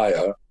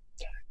Jeremiah.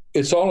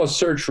 It's all a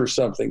search for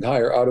something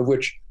higher, out of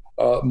which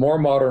a more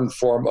modern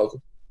form of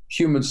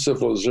human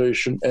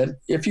civilization and,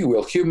 if you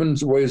will,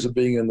 humans' ways of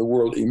being in the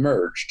world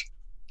emerged.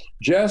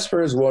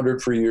 Jasper has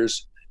wondered for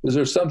years, is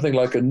there something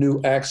like a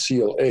new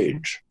axial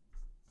age?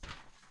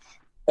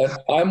 And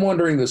I'm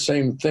wondering the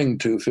same thing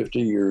 250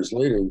 years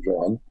later,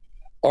 John.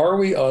 Are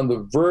we on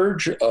the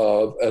verge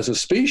of, as a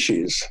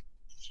species,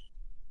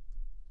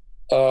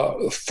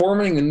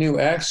 forming a new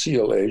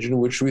axial age in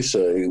which we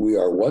say we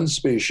are one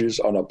species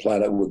on a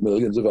planet with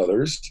millions of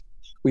others?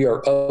 We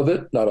are of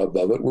it, not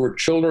above it. We're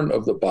children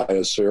of the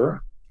biosphere,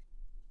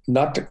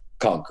 not to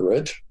conquer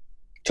it,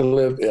 to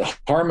live in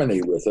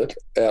harmony with it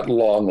at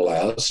long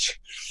last,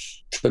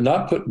 to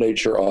not put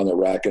nature on the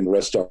rack and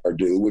rest our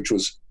due, which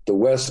was the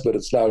West, but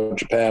it's now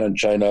Japan and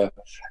China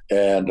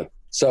and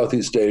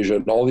Southeast Asia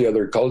and all the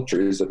other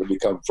countries that have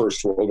become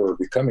first world or are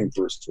becoming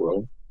first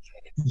world,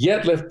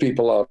 yet lift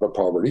people out of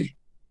poverty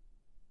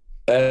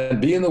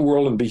and be in the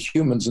world and be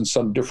humans in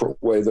some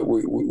different way that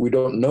we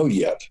don't know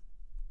yet.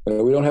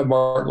 We don't have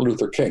Martin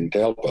Luther King to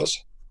help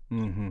us.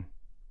 Mm-hmm.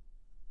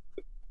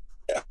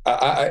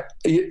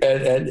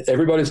 And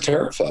everybody's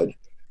terrified.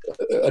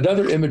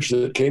 Another image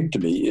that came to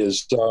me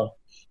is, do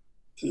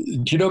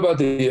you know about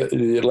the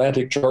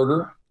Atlantic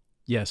Charter?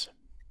 Yes.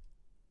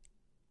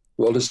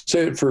 Well, to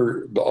say it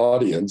for the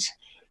audience,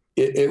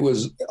 it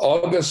was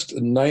August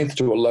 9th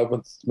to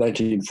 11th,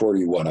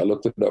 1941. I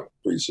looked it up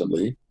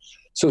recently.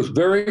 So it's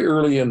very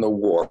early in the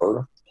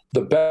war.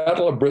 The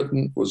Battle of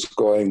Britain was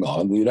going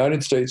on. The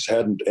United States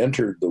hadn't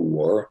entered the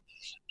war.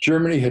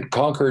 Germany had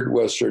conquered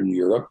Western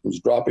Europe, was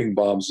dropping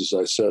bombs, as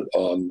I said,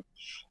 on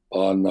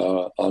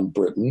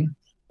Britain.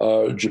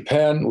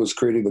 Japan was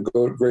creating the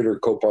greater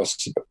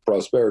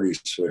co-prosperity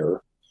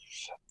sphere.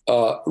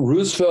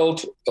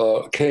 Roosevelt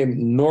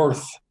came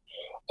north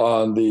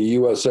on the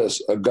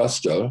USS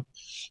Augusta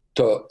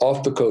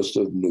off the coast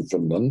of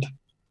Newfoundland.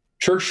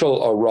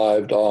 Churchill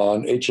arrived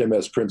on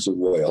HMS Prince of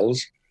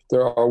Wales.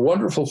 There are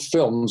wonderful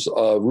films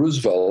of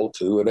Roosevelt,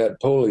 who had had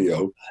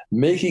polio,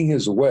 making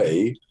his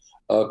way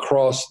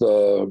across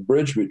the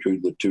bridge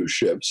between the two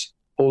ships,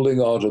 holding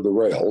onto the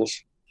rails.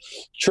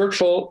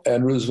 Churchill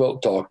and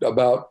Roosevelt talked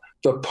about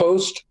the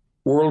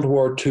post-World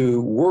War II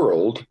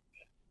world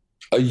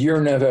a year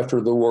and a half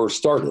after the war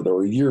started,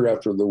 or a year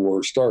after the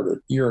war started,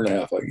 year and a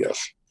half, I guess.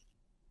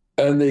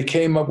 And they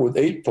came up with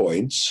 8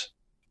 points.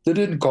 They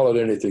didn't call it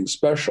anything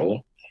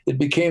special. It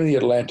became the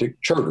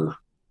Atlantic Charter.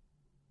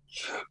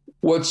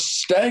 What's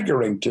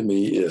staggering to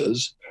me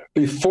is,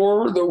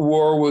 before the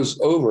war was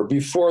over,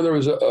 before there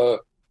was a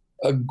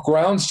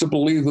grounds to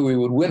believe that we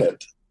would win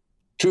it,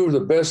 two of the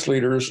best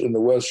leaders in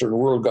the Western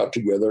world got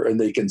together and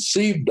they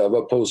conceived of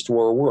a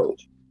post-war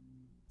world.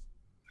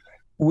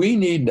 We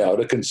need now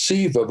to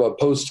conceive of a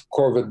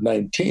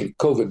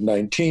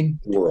post-COVID-19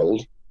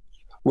 world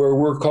where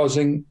we're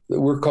causing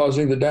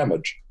the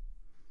damage.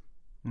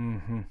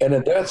 Mm-hmm. And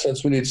in that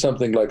sense, we need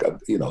something like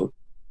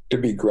to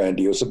be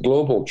grandiose, a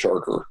global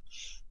charter.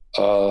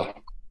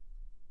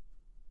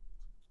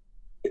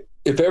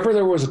 If ever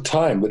there was a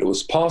time that it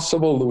was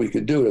possible that we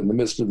could do it in the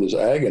midst of this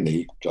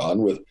agony,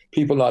 John, with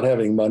people not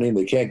having money and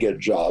they can't get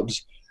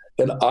jobs,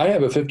 then I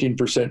have a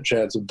 15%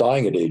 chance of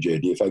dying at age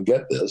 80 if I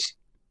get this.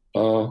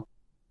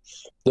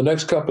 The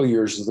next couple of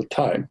years is the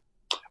time.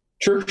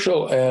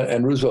 Churchill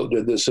and Roosevelt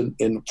did this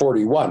in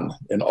 41,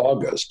 in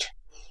August.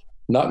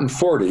 Not in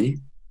 40.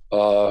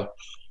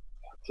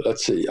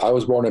 Let's see, I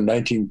was born in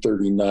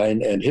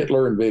 1939, and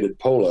Hitler invaded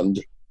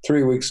Poland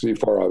 3 weeks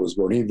before I was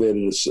born. He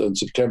invaded us on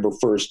September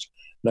 1st,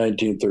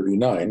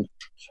 1939.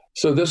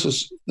 So this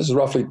is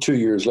roughly 2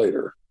 years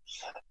later.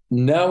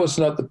 Now is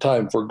not the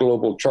time for a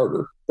global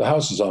charter. The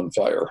house is on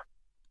fire.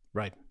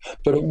 Right.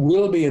 But it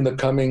will be in the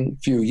coming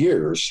few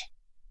years.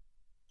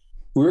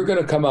 We're going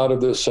to come out of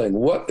this saying,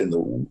 what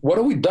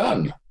have we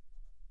done?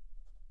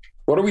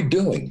 What are we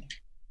doing?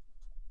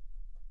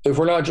 If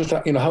we're not just,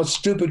 how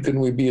stupid can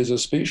we be as a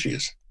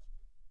species?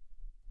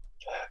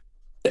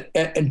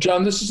 And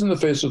John, this is in the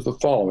face of the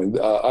following.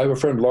 I have a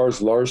friend,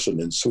 Lars Larsson,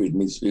 in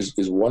Sweden.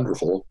 He's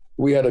wonderful.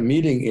 We had a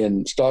meeting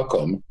in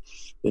Stockholm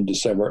in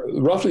December,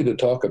 roughly to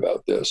talk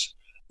about this.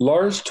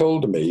 Lars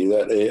told me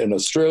that an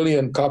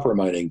Australian copper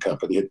mining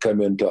company had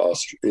come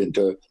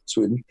into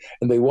Sweden,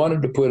 and they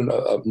wanted to put in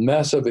a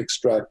massive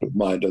extractive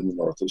mine in the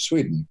north of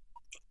Sweden.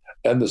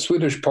 And the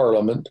Swedish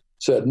parliament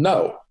said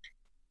no.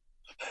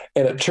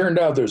 And it turned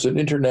out there's an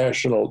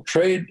international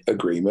trade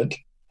agreement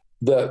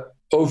that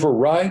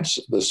overrides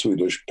the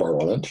Swedish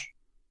parliament,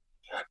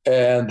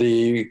 and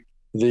the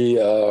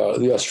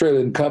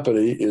Australian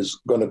company is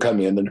going to come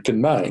in and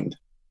can mine.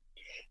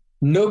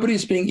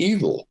 Nobody's being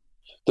evil.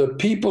 The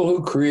people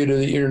who created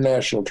the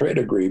international trade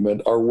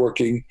agreement are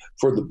working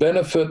for the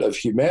benefit of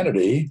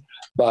humanity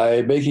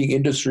by making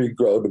industry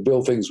grow to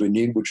build things we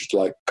need, which is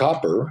like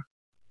copper,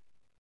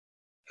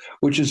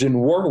 which is in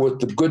war with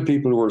the good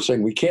people who are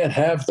saying we can't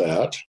have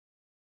that.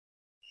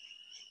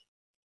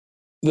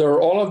 There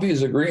are all of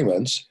these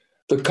agreements.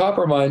 The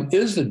copper mine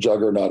is the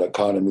juggernaut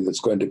economy that's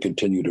going to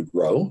continue to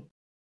grow,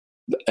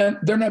 and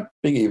they're not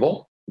being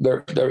evil.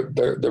 They're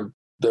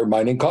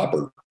mining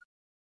copper,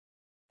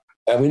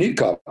 and we need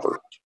copper.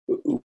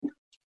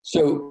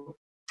 So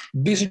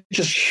these are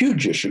just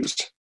huge issues.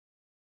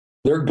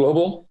 They're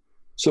global,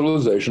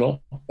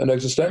 civilizational, and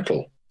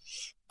existential,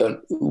 and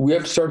we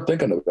have to start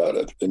thinking about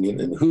it.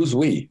 And who's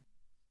we?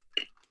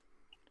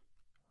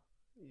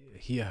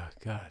 Yeah,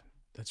 God,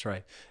 that's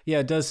right. Yeah,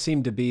 it does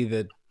seem to be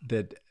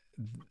that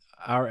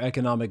our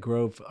economic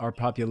growth, our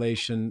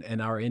population,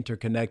 and our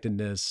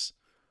interconnectedness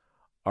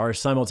are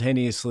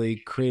simultaneously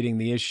creating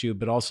the issue,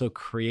 but also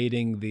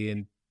creating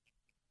the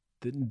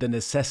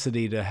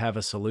necessity to have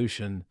a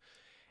solution.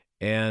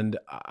 And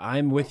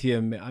I'm with you.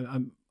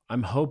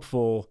 I'm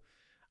hopeful.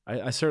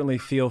 I certainly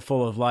feel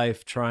full of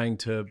life, trying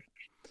to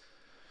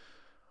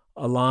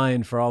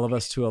align for all of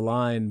us to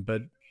align.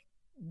 But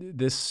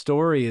this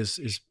story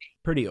is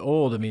pretty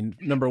old. I mean,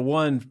 number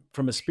one,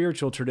 from a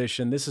spiritual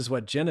tradition, this is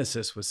what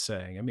Genesis was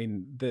saying. I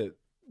mean, the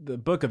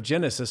book of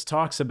Genesis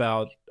talks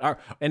about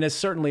and it's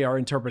certainly our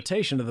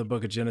interpretation of the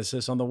book of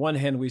Genesis. On the one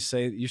hand, we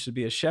say you should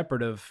be a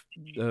shepherd of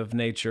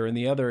nature, and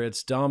the other,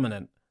 it's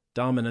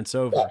dominance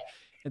over. Yeah.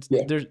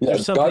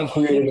 There's something. God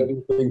created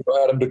everything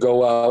for Adam to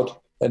go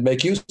out and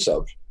make use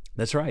of.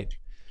 That's right.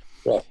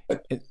 Right.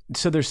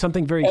 So there's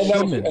something very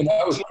human.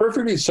 That was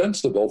perfectly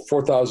sensible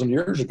 4,000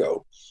 years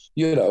ago.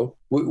 You know,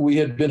 we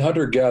had been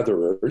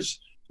hunter-gatherers.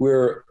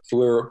 We're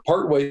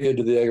partway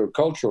into the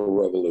agricultural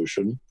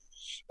revolution,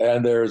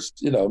 and there's,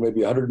 maybe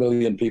 100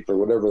 million people or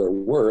whatever there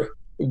were.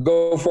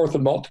 Go forth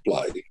and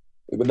multiply.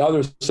 But now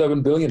there's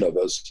 7 billion of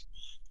us.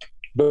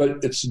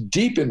 But it's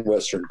deep in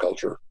Western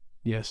culture.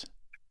 Yes.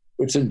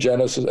 It's in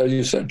Genesis, as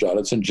you said, John.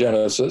 It's in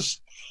Genesis,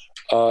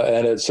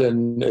 and it's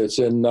in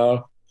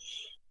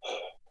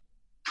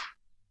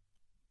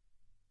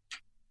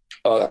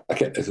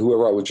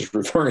whoever I was just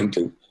referring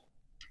to.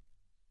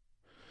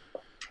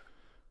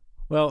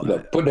 Well,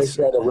 put it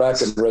on the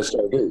rack and rest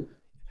our view.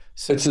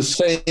 It's the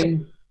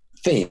same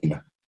theme.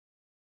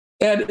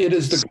 And it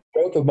is the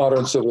growth of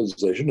modern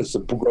civilization. It's the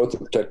growth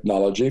of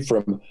technology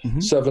from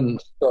 7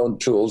 stone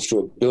tools to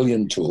 1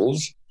 billion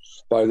tools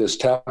by this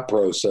tap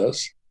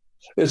process.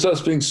 It's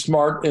us being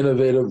smart,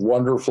 innovative,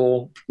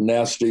 wonderful,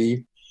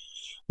 nasty,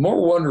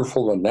 more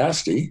wonderful than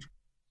nasty.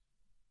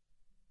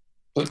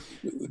 But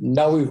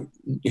now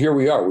here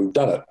we are. We've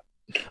done it.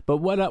 But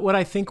what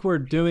I think we're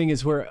doing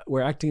is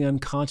we're acting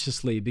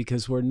unconsciously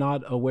because we're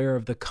not aware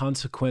of the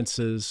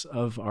consequences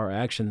of our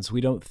actions.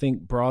 We don't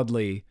think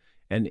broadly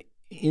and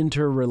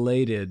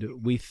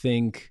interrelated. We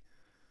think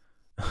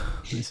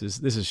this is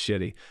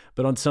shitty,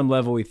 but on some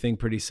level we think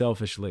pretty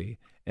selfishly,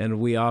 and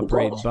we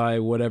operate by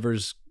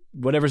whatever's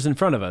in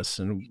front of us,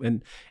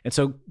 and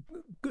so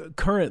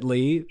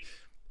currently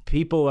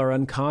people are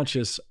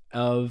unconscious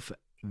of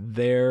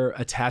their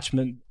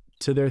attachment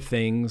to their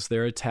things,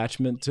 their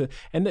attachment to,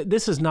 and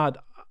this is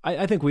not,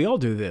 I think we all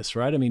do this,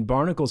 right? I mean,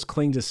 barnacles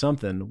cling to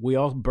something. We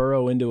all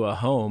burrow into a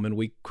home and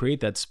we create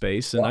that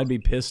space, and I'd be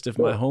pissed if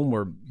my home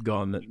were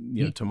gone,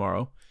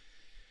 tomorrow.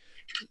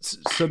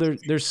 So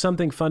there's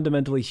something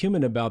fundamentally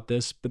human about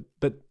this,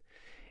 but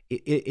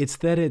it's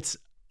that it's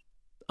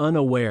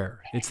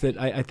unaware. It's that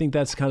I think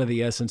that's kind of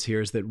the essence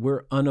here, is that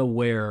we're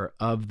unaware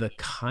of the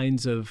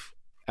kinds of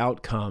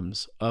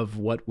outcomes of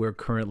what we're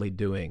currently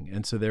doing.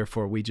 And so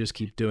therefore we just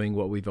keep doing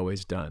what we've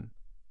always done.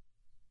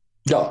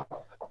 Yeah.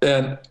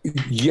 And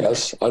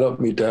yes, I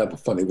don't mean to have a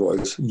funny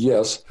voice.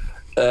 Yes.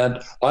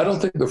 And I don't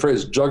think the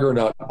phrase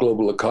juggernaut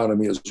global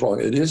economy is wrong.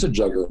 It is a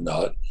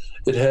juggernaut.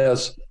 It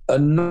has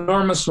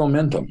enormous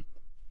momentum.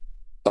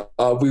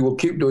 We will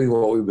keep doing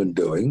what we've been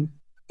doing.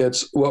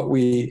 It's what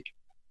we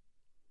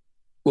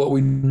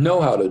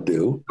know how to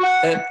do.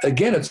 And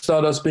again, it's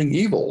not us being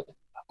evil.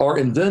 Our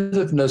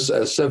inventiveness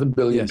as 7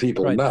 billion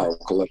people now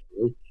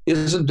collectively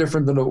isn't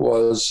different than it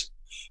was,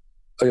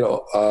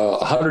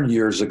 100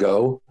 years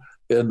ago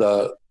in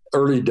the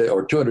early day,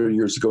 or 200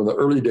 years ago in the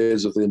early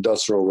days of the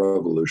Industrial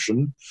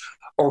Revolution,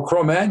 or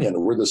Cro-Magnon.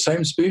 We're the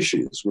same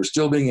species. We're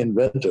still being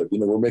inventive.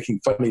 We're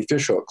making funny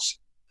fish hooks.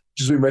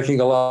 Just we're making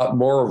a lot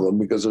more of them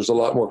because there's a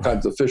lot more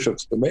kinds of fish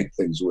hooks to make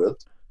things with.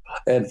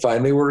 And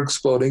finally, we're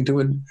exploding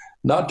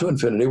not to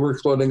infinity. We're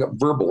exploding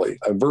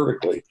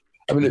vertically.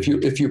 I mean, if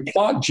you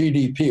plot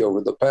GDP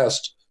over the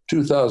past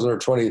 2,000 or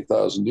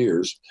 20,000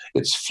 years,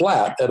 it's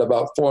flat at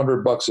about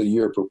 $400 a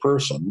year per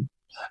person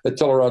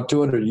until around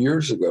 200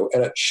 years ago,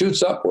 and it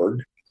shoots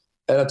upward,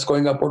 and it's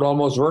going upward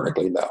almost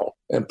vertically now.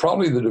 And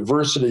probably the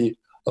diversity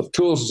of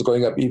tools is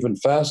going up even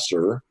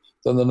faster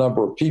than the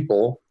number of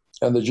people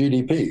and the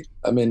GDP.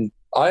 I mean,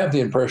 I have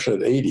the impression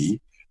at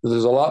 80 that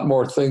there's a lot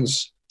more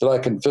things that I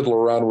can fiddle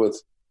around with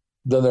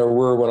than there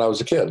were when I was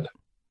a kid.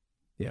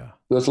 Yeah.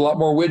 There's a lot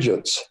more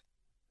widgets.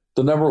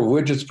 The number of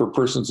widgets per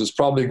person is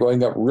probably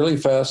going up really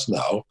fast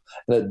now,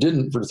 and it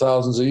didn't for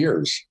thousands of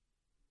years.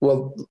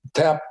 Well,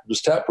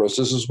 this tap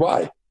process is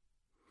why.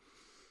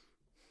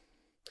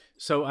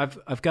 So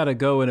I've got to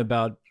go in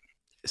about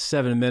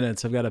 7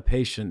 minutes. I've got a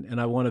patient,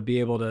 and I want to be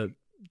able to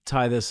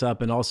tie this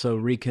up and also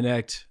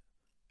reconnect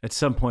at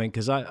some point,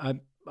 because I'm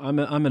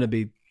going to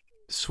be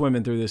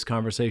swimming through this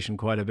conversation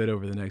quite a bit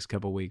over the next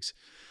couple of weeks.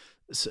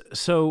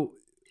 So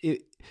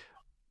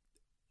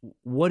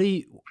what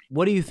do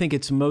you think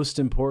it's most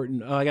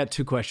important? Oh, I got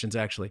two questions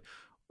actually.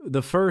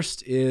 The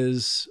first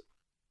is,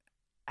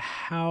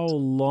 how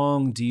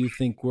long do you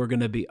think we're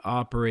going to be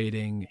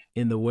operating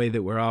in the way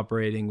that we're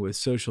operating, with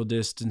social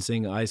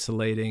distancing,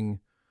 isolating,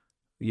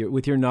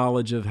 with your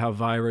knowledge of how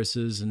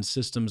viruses and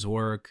systems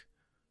work?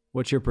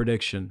 What's your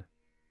prediction?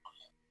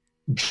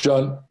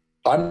 John,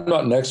 I'm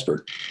not an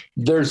expert.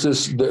 There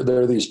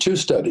are these two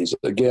studies,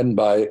 again,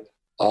 by,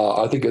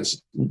 I think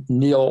it's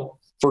Neil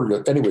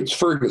Ferguson. Anyway, it's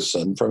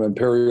Ferguson from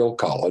Imperial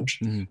College,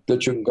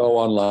 that you can go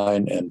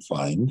online and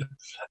find.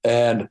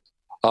 And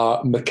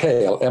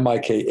Mikhail,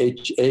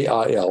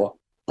 Mikhail,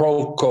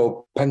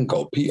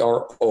 Prokopenko,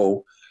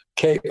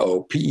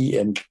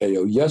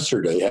 Prokopenko,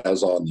 yesterday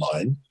has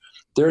online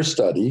their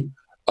study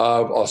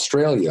of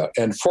Australia.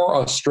 And for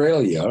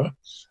Australia,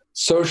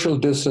 social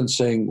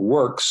distancing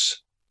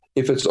works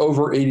if it's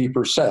over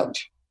 80%.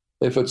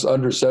 If it's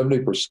under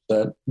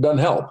 70%, doesn't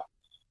help.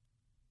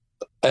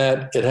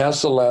 And it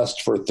has to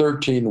last for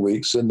 13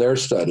 weeks in their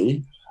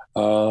study,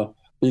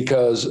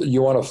 because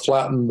you want to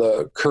flatten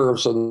the curve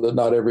so that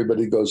not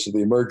everybody goes to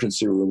the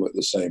emergency room at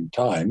the same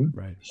time.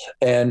 Right.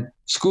 And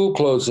school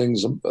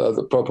closings,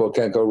 the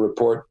Prokopenko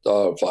report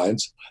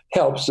finds,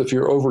 helps if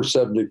you're over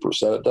 70%.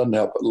 It doesn't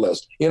help at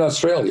less in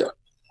Australia.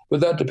 But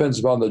that depends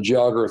upon the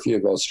geography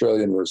of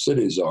Australia and where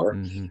cities are.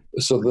 Mm-hmm.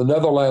 So the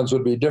Netherlands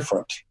would be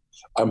different.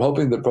 I'm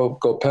hoping that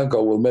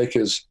Prokopenko will make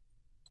his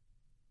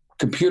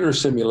computer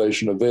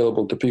simulation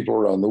available to people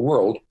around the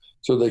world,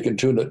 so they can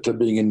tune it to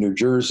being in New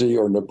Jersey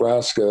or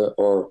Nebraska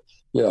or,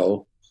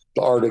 the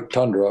Arctic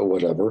tundra or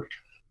whatever.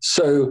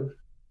 So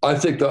I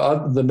think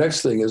the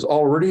next thing is,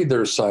 already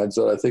there's signs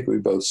that I think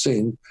we've both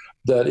seen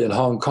that in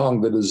Hong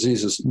Kong, the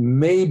disease is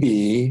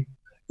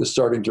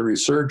starting to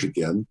resurge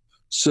again.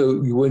 So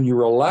when you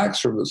relax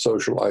from the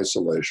social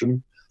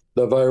isolation,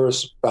 the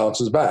virus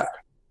bounces back.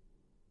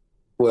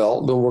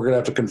 Well, then we're going to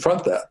have to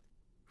confront that.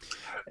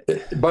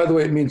 By the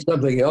way, it means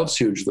something else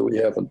huge that we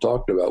haven't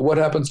talked about. What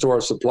happens to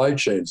our supply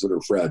chains that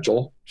are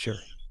fragile? Sure.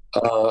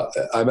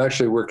 I'm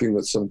actually working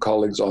with some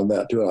colleagues on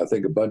that too, and I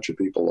think a bunch of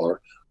people are.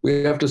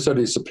 We have to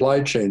study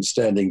supply chains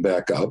standing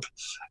back up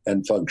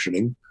and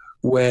functioning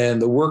when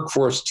the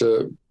workforce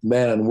to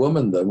man and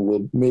woman then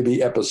will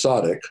maybe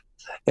episodic.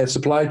 And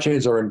supply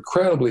chains are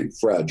incredibly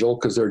fragile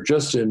because they're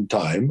just in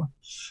time,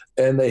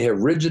 and they have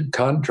rigid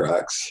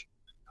contracts.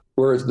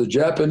 Whereas the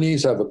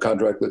Japanese have a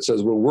contract that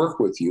says, we'll work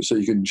with you so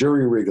you can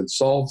jury rig and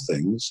solve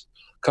things.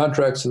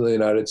 Contracts in the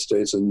United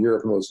States and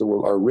Europe and most of the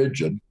world are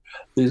rigid.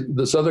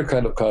 This other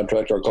kind of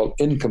contract are called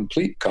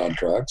incomplete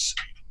contracts.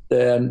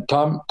 And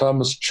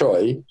Thomas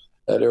Choi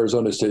at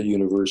Arizona State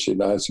University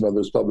and I and some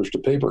others published a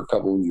paper a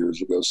couple of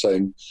years ago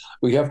saying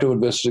we have to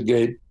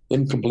investigate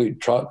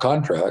incomplete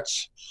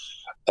contracts.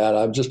 And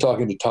I'm just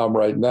talking to Tom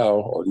right now,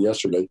 or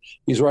yesterday.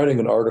 He's writing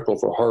an article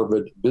for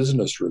Harvard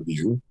Business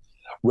Review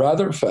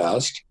rather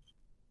fast.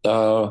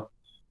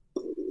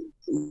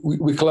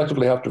 We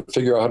collectively have to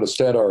figure out how to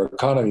stand our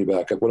economy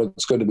back up when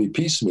it's going to be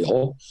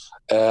piecemeal,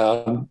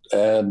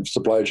 and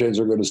supply chains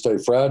are going to stay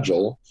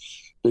fragile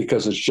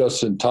because it's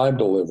just-in-time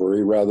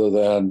delivery rather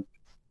than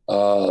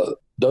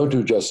don't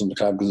do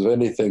just-in-time, because if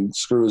anything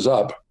screws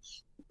up,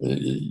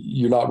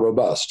 you're not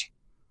robust.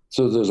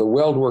 So there's a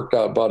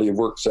well-worked-out body of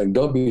work saying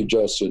don't be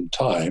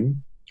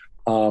just-in-time,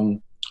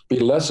 be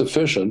less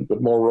efficient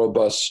but more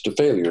robust to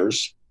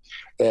failures,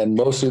 and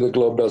mostly the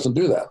globe doesn't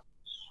do that.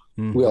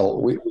 Mm-hmm. Well,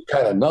 we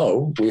kind of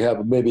know. We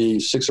have maybe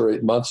 6 or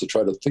 8 months to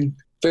try to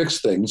fix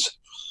things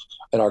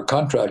in our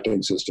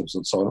contracting systems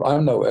and so on.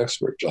 I'm no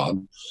expert,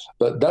 John,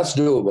 but that's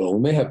doable. We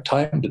may have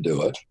time to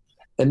do it.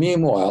 And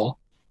meanwhile,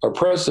 our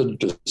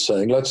president is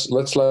saying, let's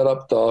let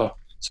up the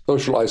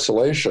social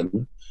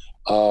isolation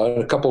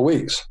in a couple of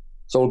weeks.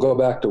 So we'll go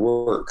back to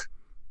work.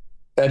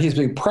 And he's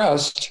being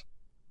pressed.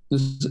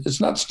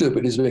 It's not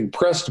stupid. He's being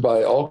pressed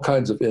by all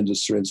kinds of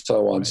industry and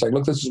so on, saying,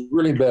 look, this is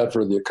really bad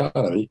for the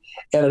economy.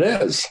 And it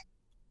is.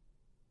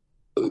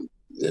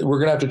 We're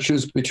going to have to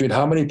choose between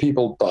how many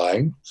people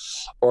dying,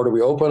 or do we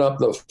open up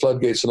the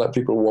floodgates and let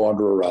people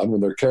wander around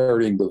when they're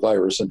carrying the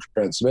virus and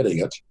transmitting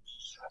it?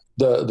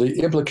 The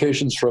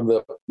implications from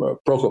the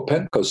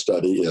Prokopenko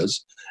study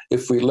is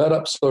if we let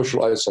up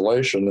social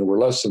isolation and we're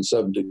less than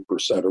 70%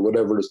 or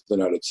whatever it is in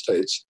the United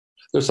States,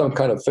 there's some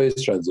kind of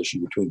phase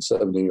transition between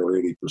 70 or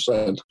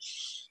 80%.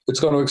 it's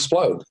going to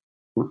explode.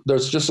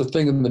 There's just a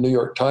thing in the New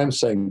York Times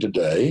saying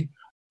today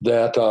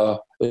that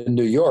in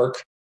New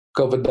York,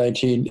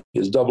 COVID-19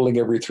 is doubling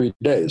every 3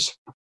 days.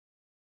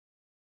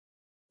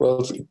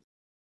 Well,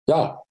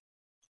 yeah.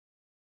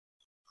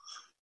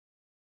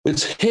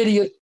 It's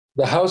hideous.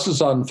 The house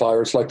is on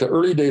fire. It's like the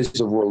early days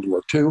of World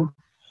War II.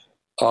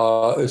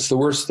 It's the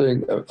worst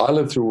thing. I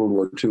lived through World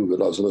War II,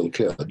 but I was a little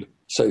kid,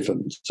 safe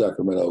in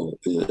Sacramento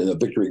in a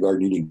Victory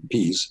Garden eating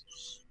peas.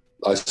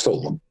 I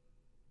stole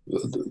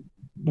them.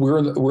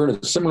 We're in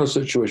a similar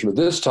situation, but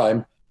this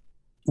time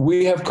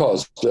we have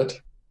caused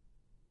it,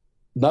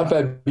 not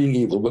by being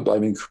evil, but by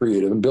being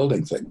creative and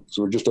building things.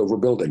 We're just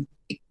overbuilding.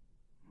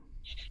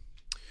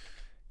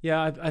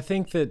 Yeah, I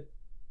think that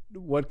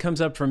what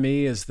comes up for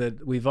me is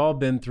that we've all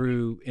been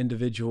through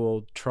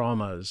individual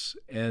traumas,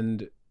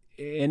 and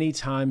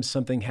anytime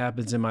something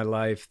happens in my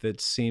life that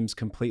seems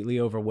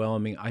completely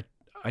overwhelming,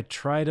 I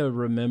try to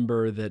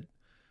remember that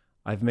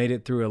I've made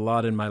it through a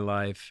lot in my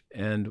life,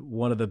 and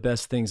one of the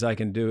best things I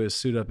can do is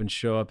suit up and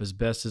show up as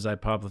best as I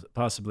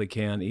possibly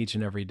can each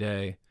and every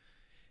day.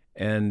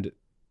 And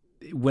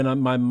when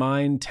my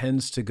mind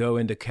tends to go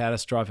into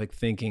catastrophic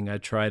thinking, I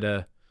try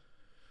to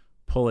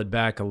pull it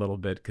back a little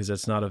bit, because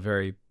that's not a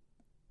very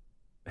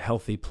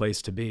healthy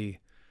place to be.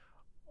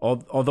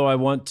 Although I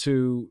want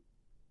to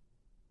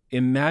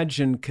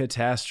imagine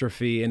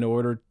catastrophe in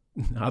order,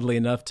 oddly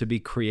enough, to be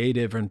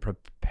creative and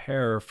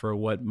prepare for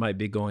what might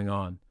be going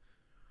on.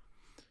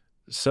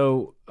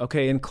 So,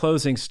 okay, in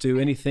closing, Stu,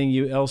 anything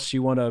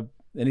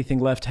anything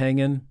left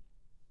hanging?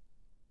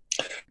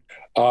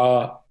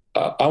 I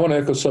want to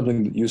echo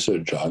something that you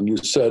said, John. You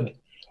said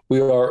we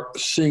are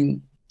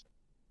seeing,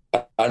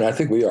 and I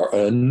think we are,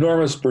 an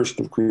enormous burst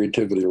of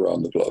creativity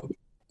around the globe.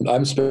 And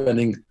I'm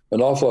spending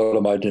an awful lot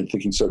of my time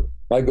thinking, so,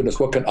 my goodness,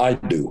 what can I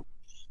do?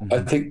 Mm-hmm.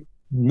 I think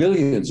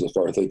millions of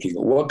are thinking,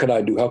 what can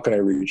I do? How can I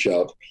reach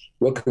out?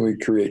 What can we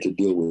create to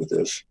deal with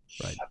this?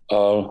 Right.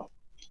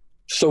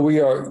 So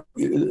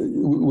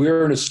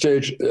we're in a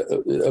stage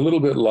a little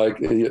bit like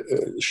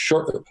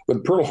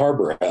when Pearl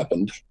Harbor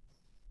happened.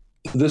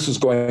 This is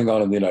going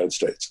on in the United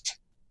States.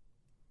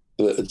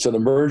 It's an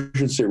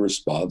emergency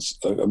response,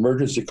 an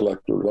emergency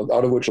collector,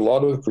 out of which a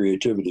lot of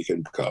creativity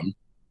can come,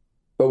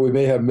 but we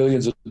may have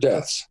millions of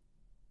deaths.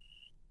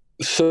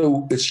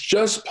 So it's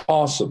just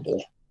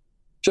possible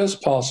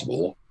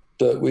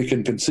that we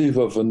can conceive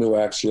of a new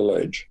axial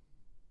age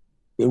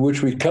in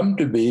which we come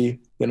to be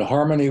in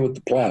harmony with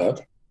the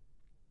planet,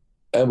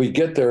 and we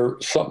get there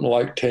something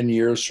like 10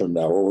 years from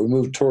now, or we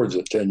move towards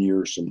it 10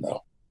 years from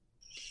now.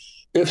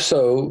 If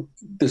so,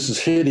 this is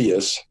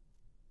hideous,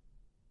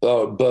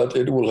 but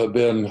it will have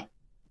been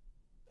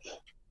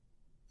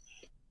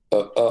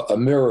a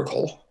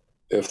miracle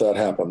if that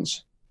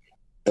happens.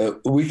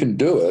 We can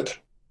do it,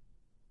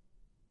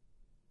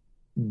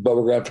 but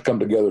we're going to have to come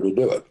together to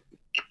do it.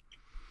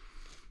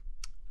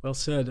 Well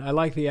said. I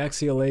like the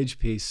axial age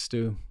piece,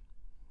 Stu.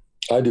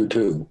 I do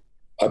too.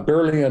 I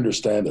barely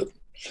understand it.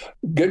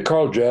 Get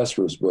Carl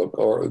Jasper's book,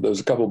 or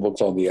there's a couple of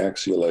books on the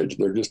axial age.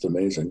 They're just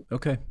amazing.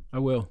 Okay, I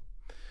will.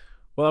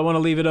 Well, I want to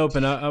leave it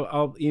open.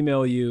 I'll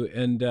email you,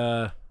 and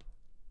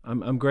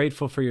I'm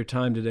grateful for your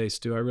time today,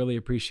 Stu. I really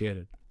appreciate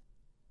it.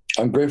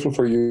 I'm grateful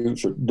for you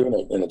for doing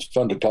it, and it's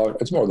fun to talk.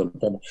 It's more than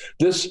fun.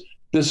 This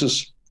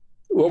is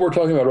what we're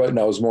talking about right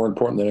now is more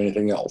important than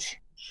anything else.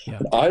 Yeah.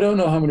 And I don't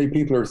know how many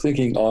people are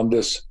thinking on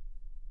this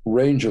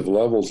range of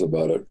levels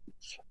about it,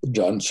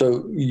 John.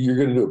 So you're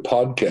going to do a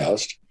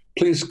podcast.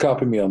 Please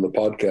copy me on the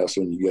podcast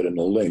when you get in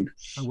a link.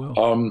 I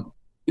will.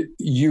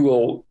 You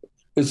will.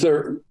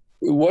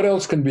 What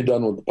else can be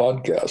done with the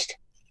podcast?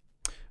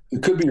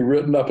 It could be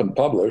written up and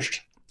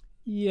published.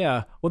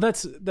 Yeah. Well,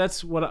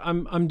 that's what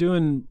I'm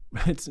doing.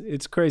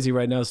 It's crazy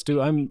right now,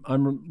 Stu. I'm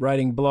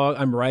writing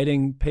I'm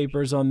writing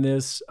papers on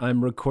this.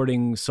 I'm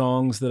recording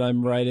songs that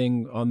I'm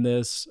writing on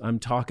this. I'm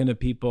talking to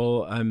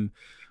people.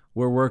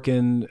 We're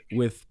working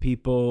with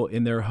people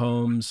in their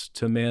homes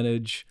to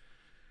manage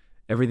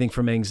everything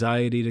from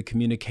anxiety to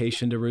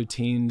communication to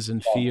routines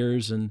and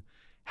fears, and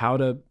how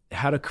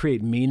to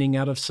create meaning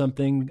out of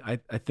something. I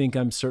think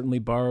I'm certainly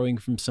borrowing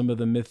from some of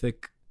the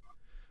mythic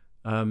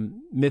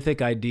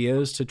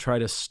ideas to try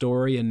to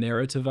story and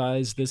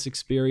narrativize this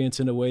experience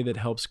in a way that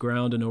helps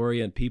ground and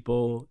orient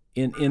people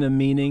in a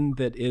meaning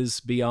that is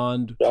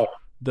beyond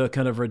the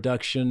kind of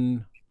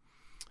reduction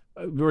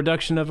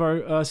of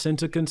us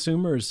into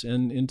consumers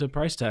and into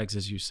price tags,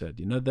 as you said.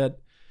 That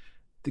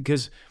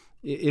because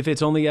if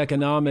it's only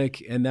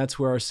economic and that's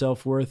where our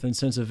self-worth and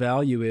sense of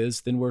value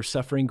is, then we're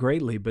suffering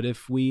greatly. But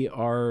if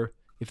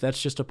that's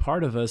just a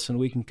part of us and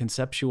we can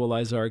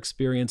conceptualize our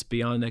experience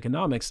beyond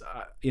economics,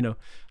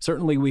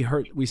 certainly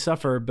we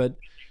suffer, but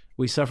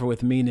we suffer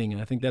with meaning. And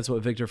I think that's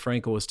what Viktor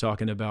Frankl was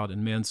talking about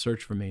in Man's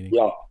Search for Meaning.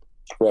 Yeah,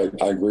 right.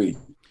 I agree.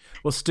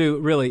 Well, Stu,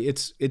 really,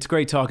 it's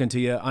great talking to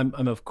you.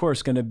 I'm of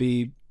course going to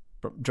be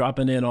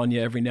dropping in on you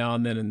every now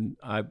and then, and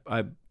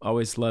I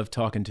always love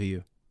talking to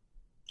you.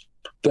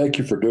 Thank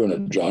you for doing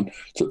it, John.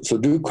 So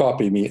do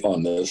copy me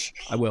on this.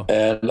 I will.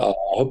 And I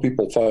hope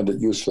people find it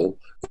useful.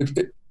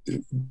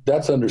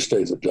 That's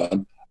understated,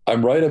 John.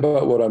 I'm right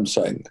about what I'm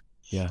saying.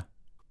 Yeah.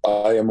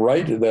 I am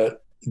right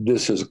that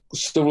this is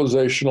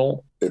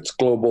civilizational, it's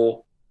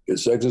global,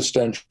 it's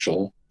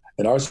existential,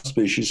 and our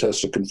species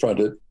has to confront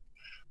it,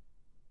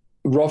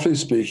 roughly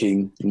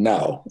speaking,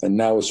 now. And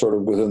now is sort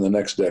of within the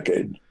next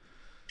decade.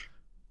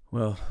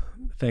 Well,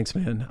 thanks,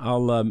 man.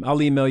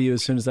 I'll email you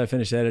as soon as I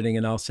finish editing,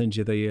 and I'll send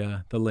you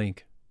the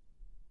link.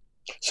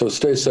 So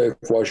stay safe,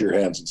 wash your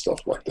hands and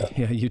stuff like that.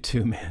 Yeah, you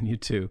too, man. You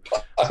too.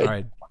 All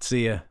right.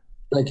 See ya.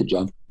 Thank you,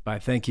 John. Bye.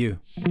 Thank you.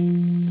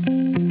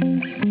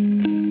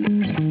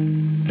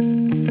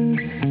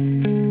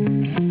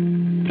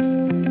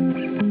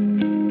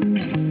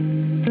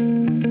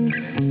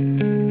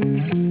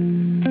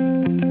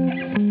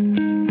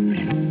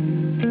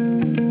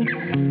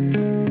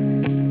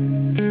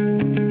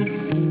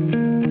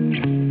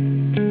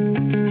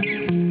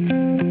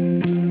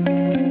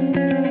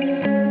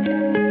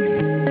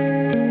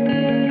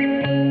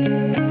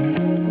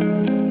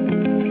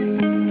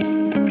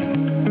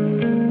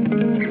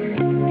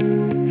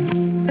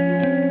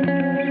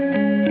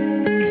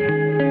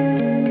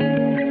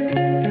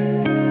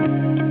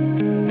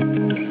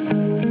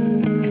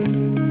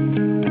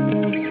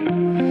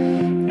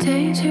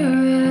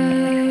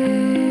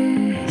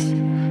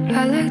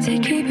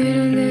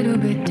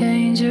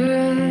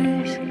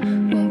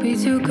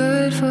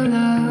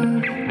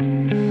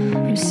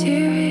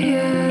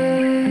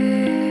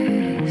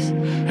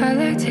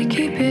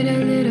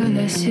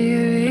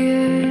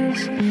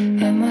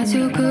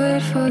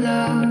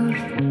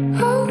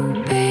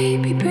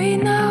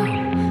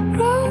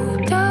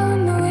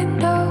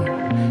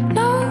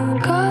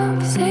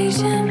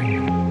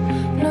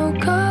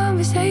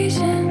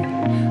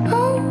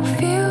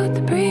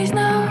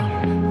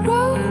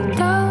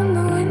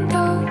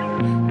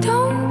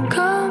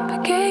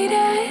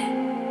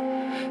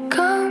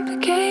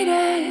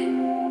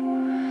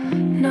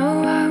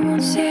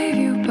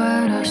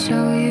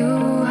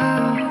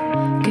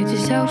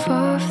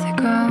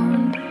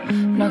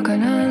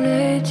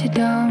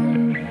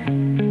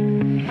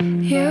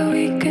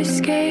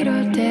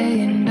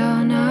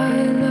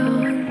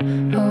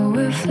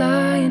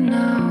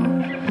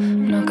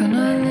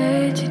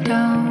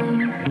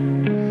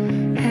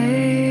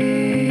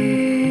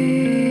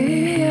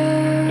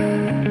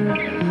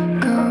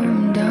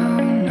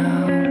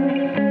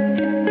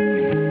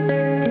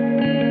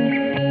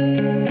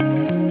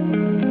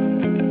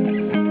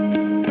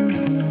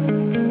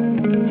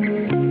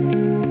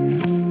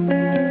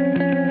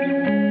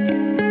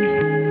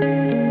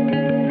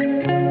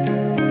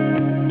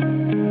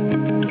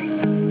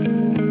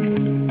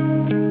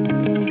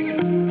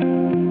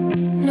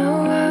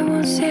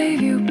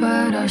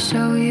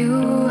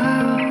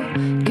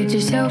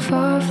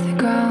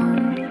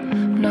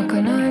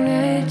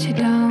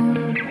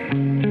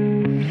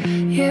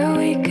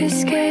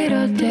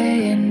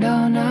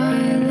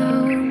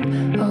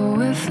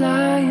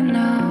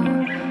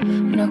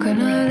 Not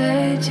gonna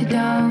let you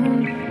down.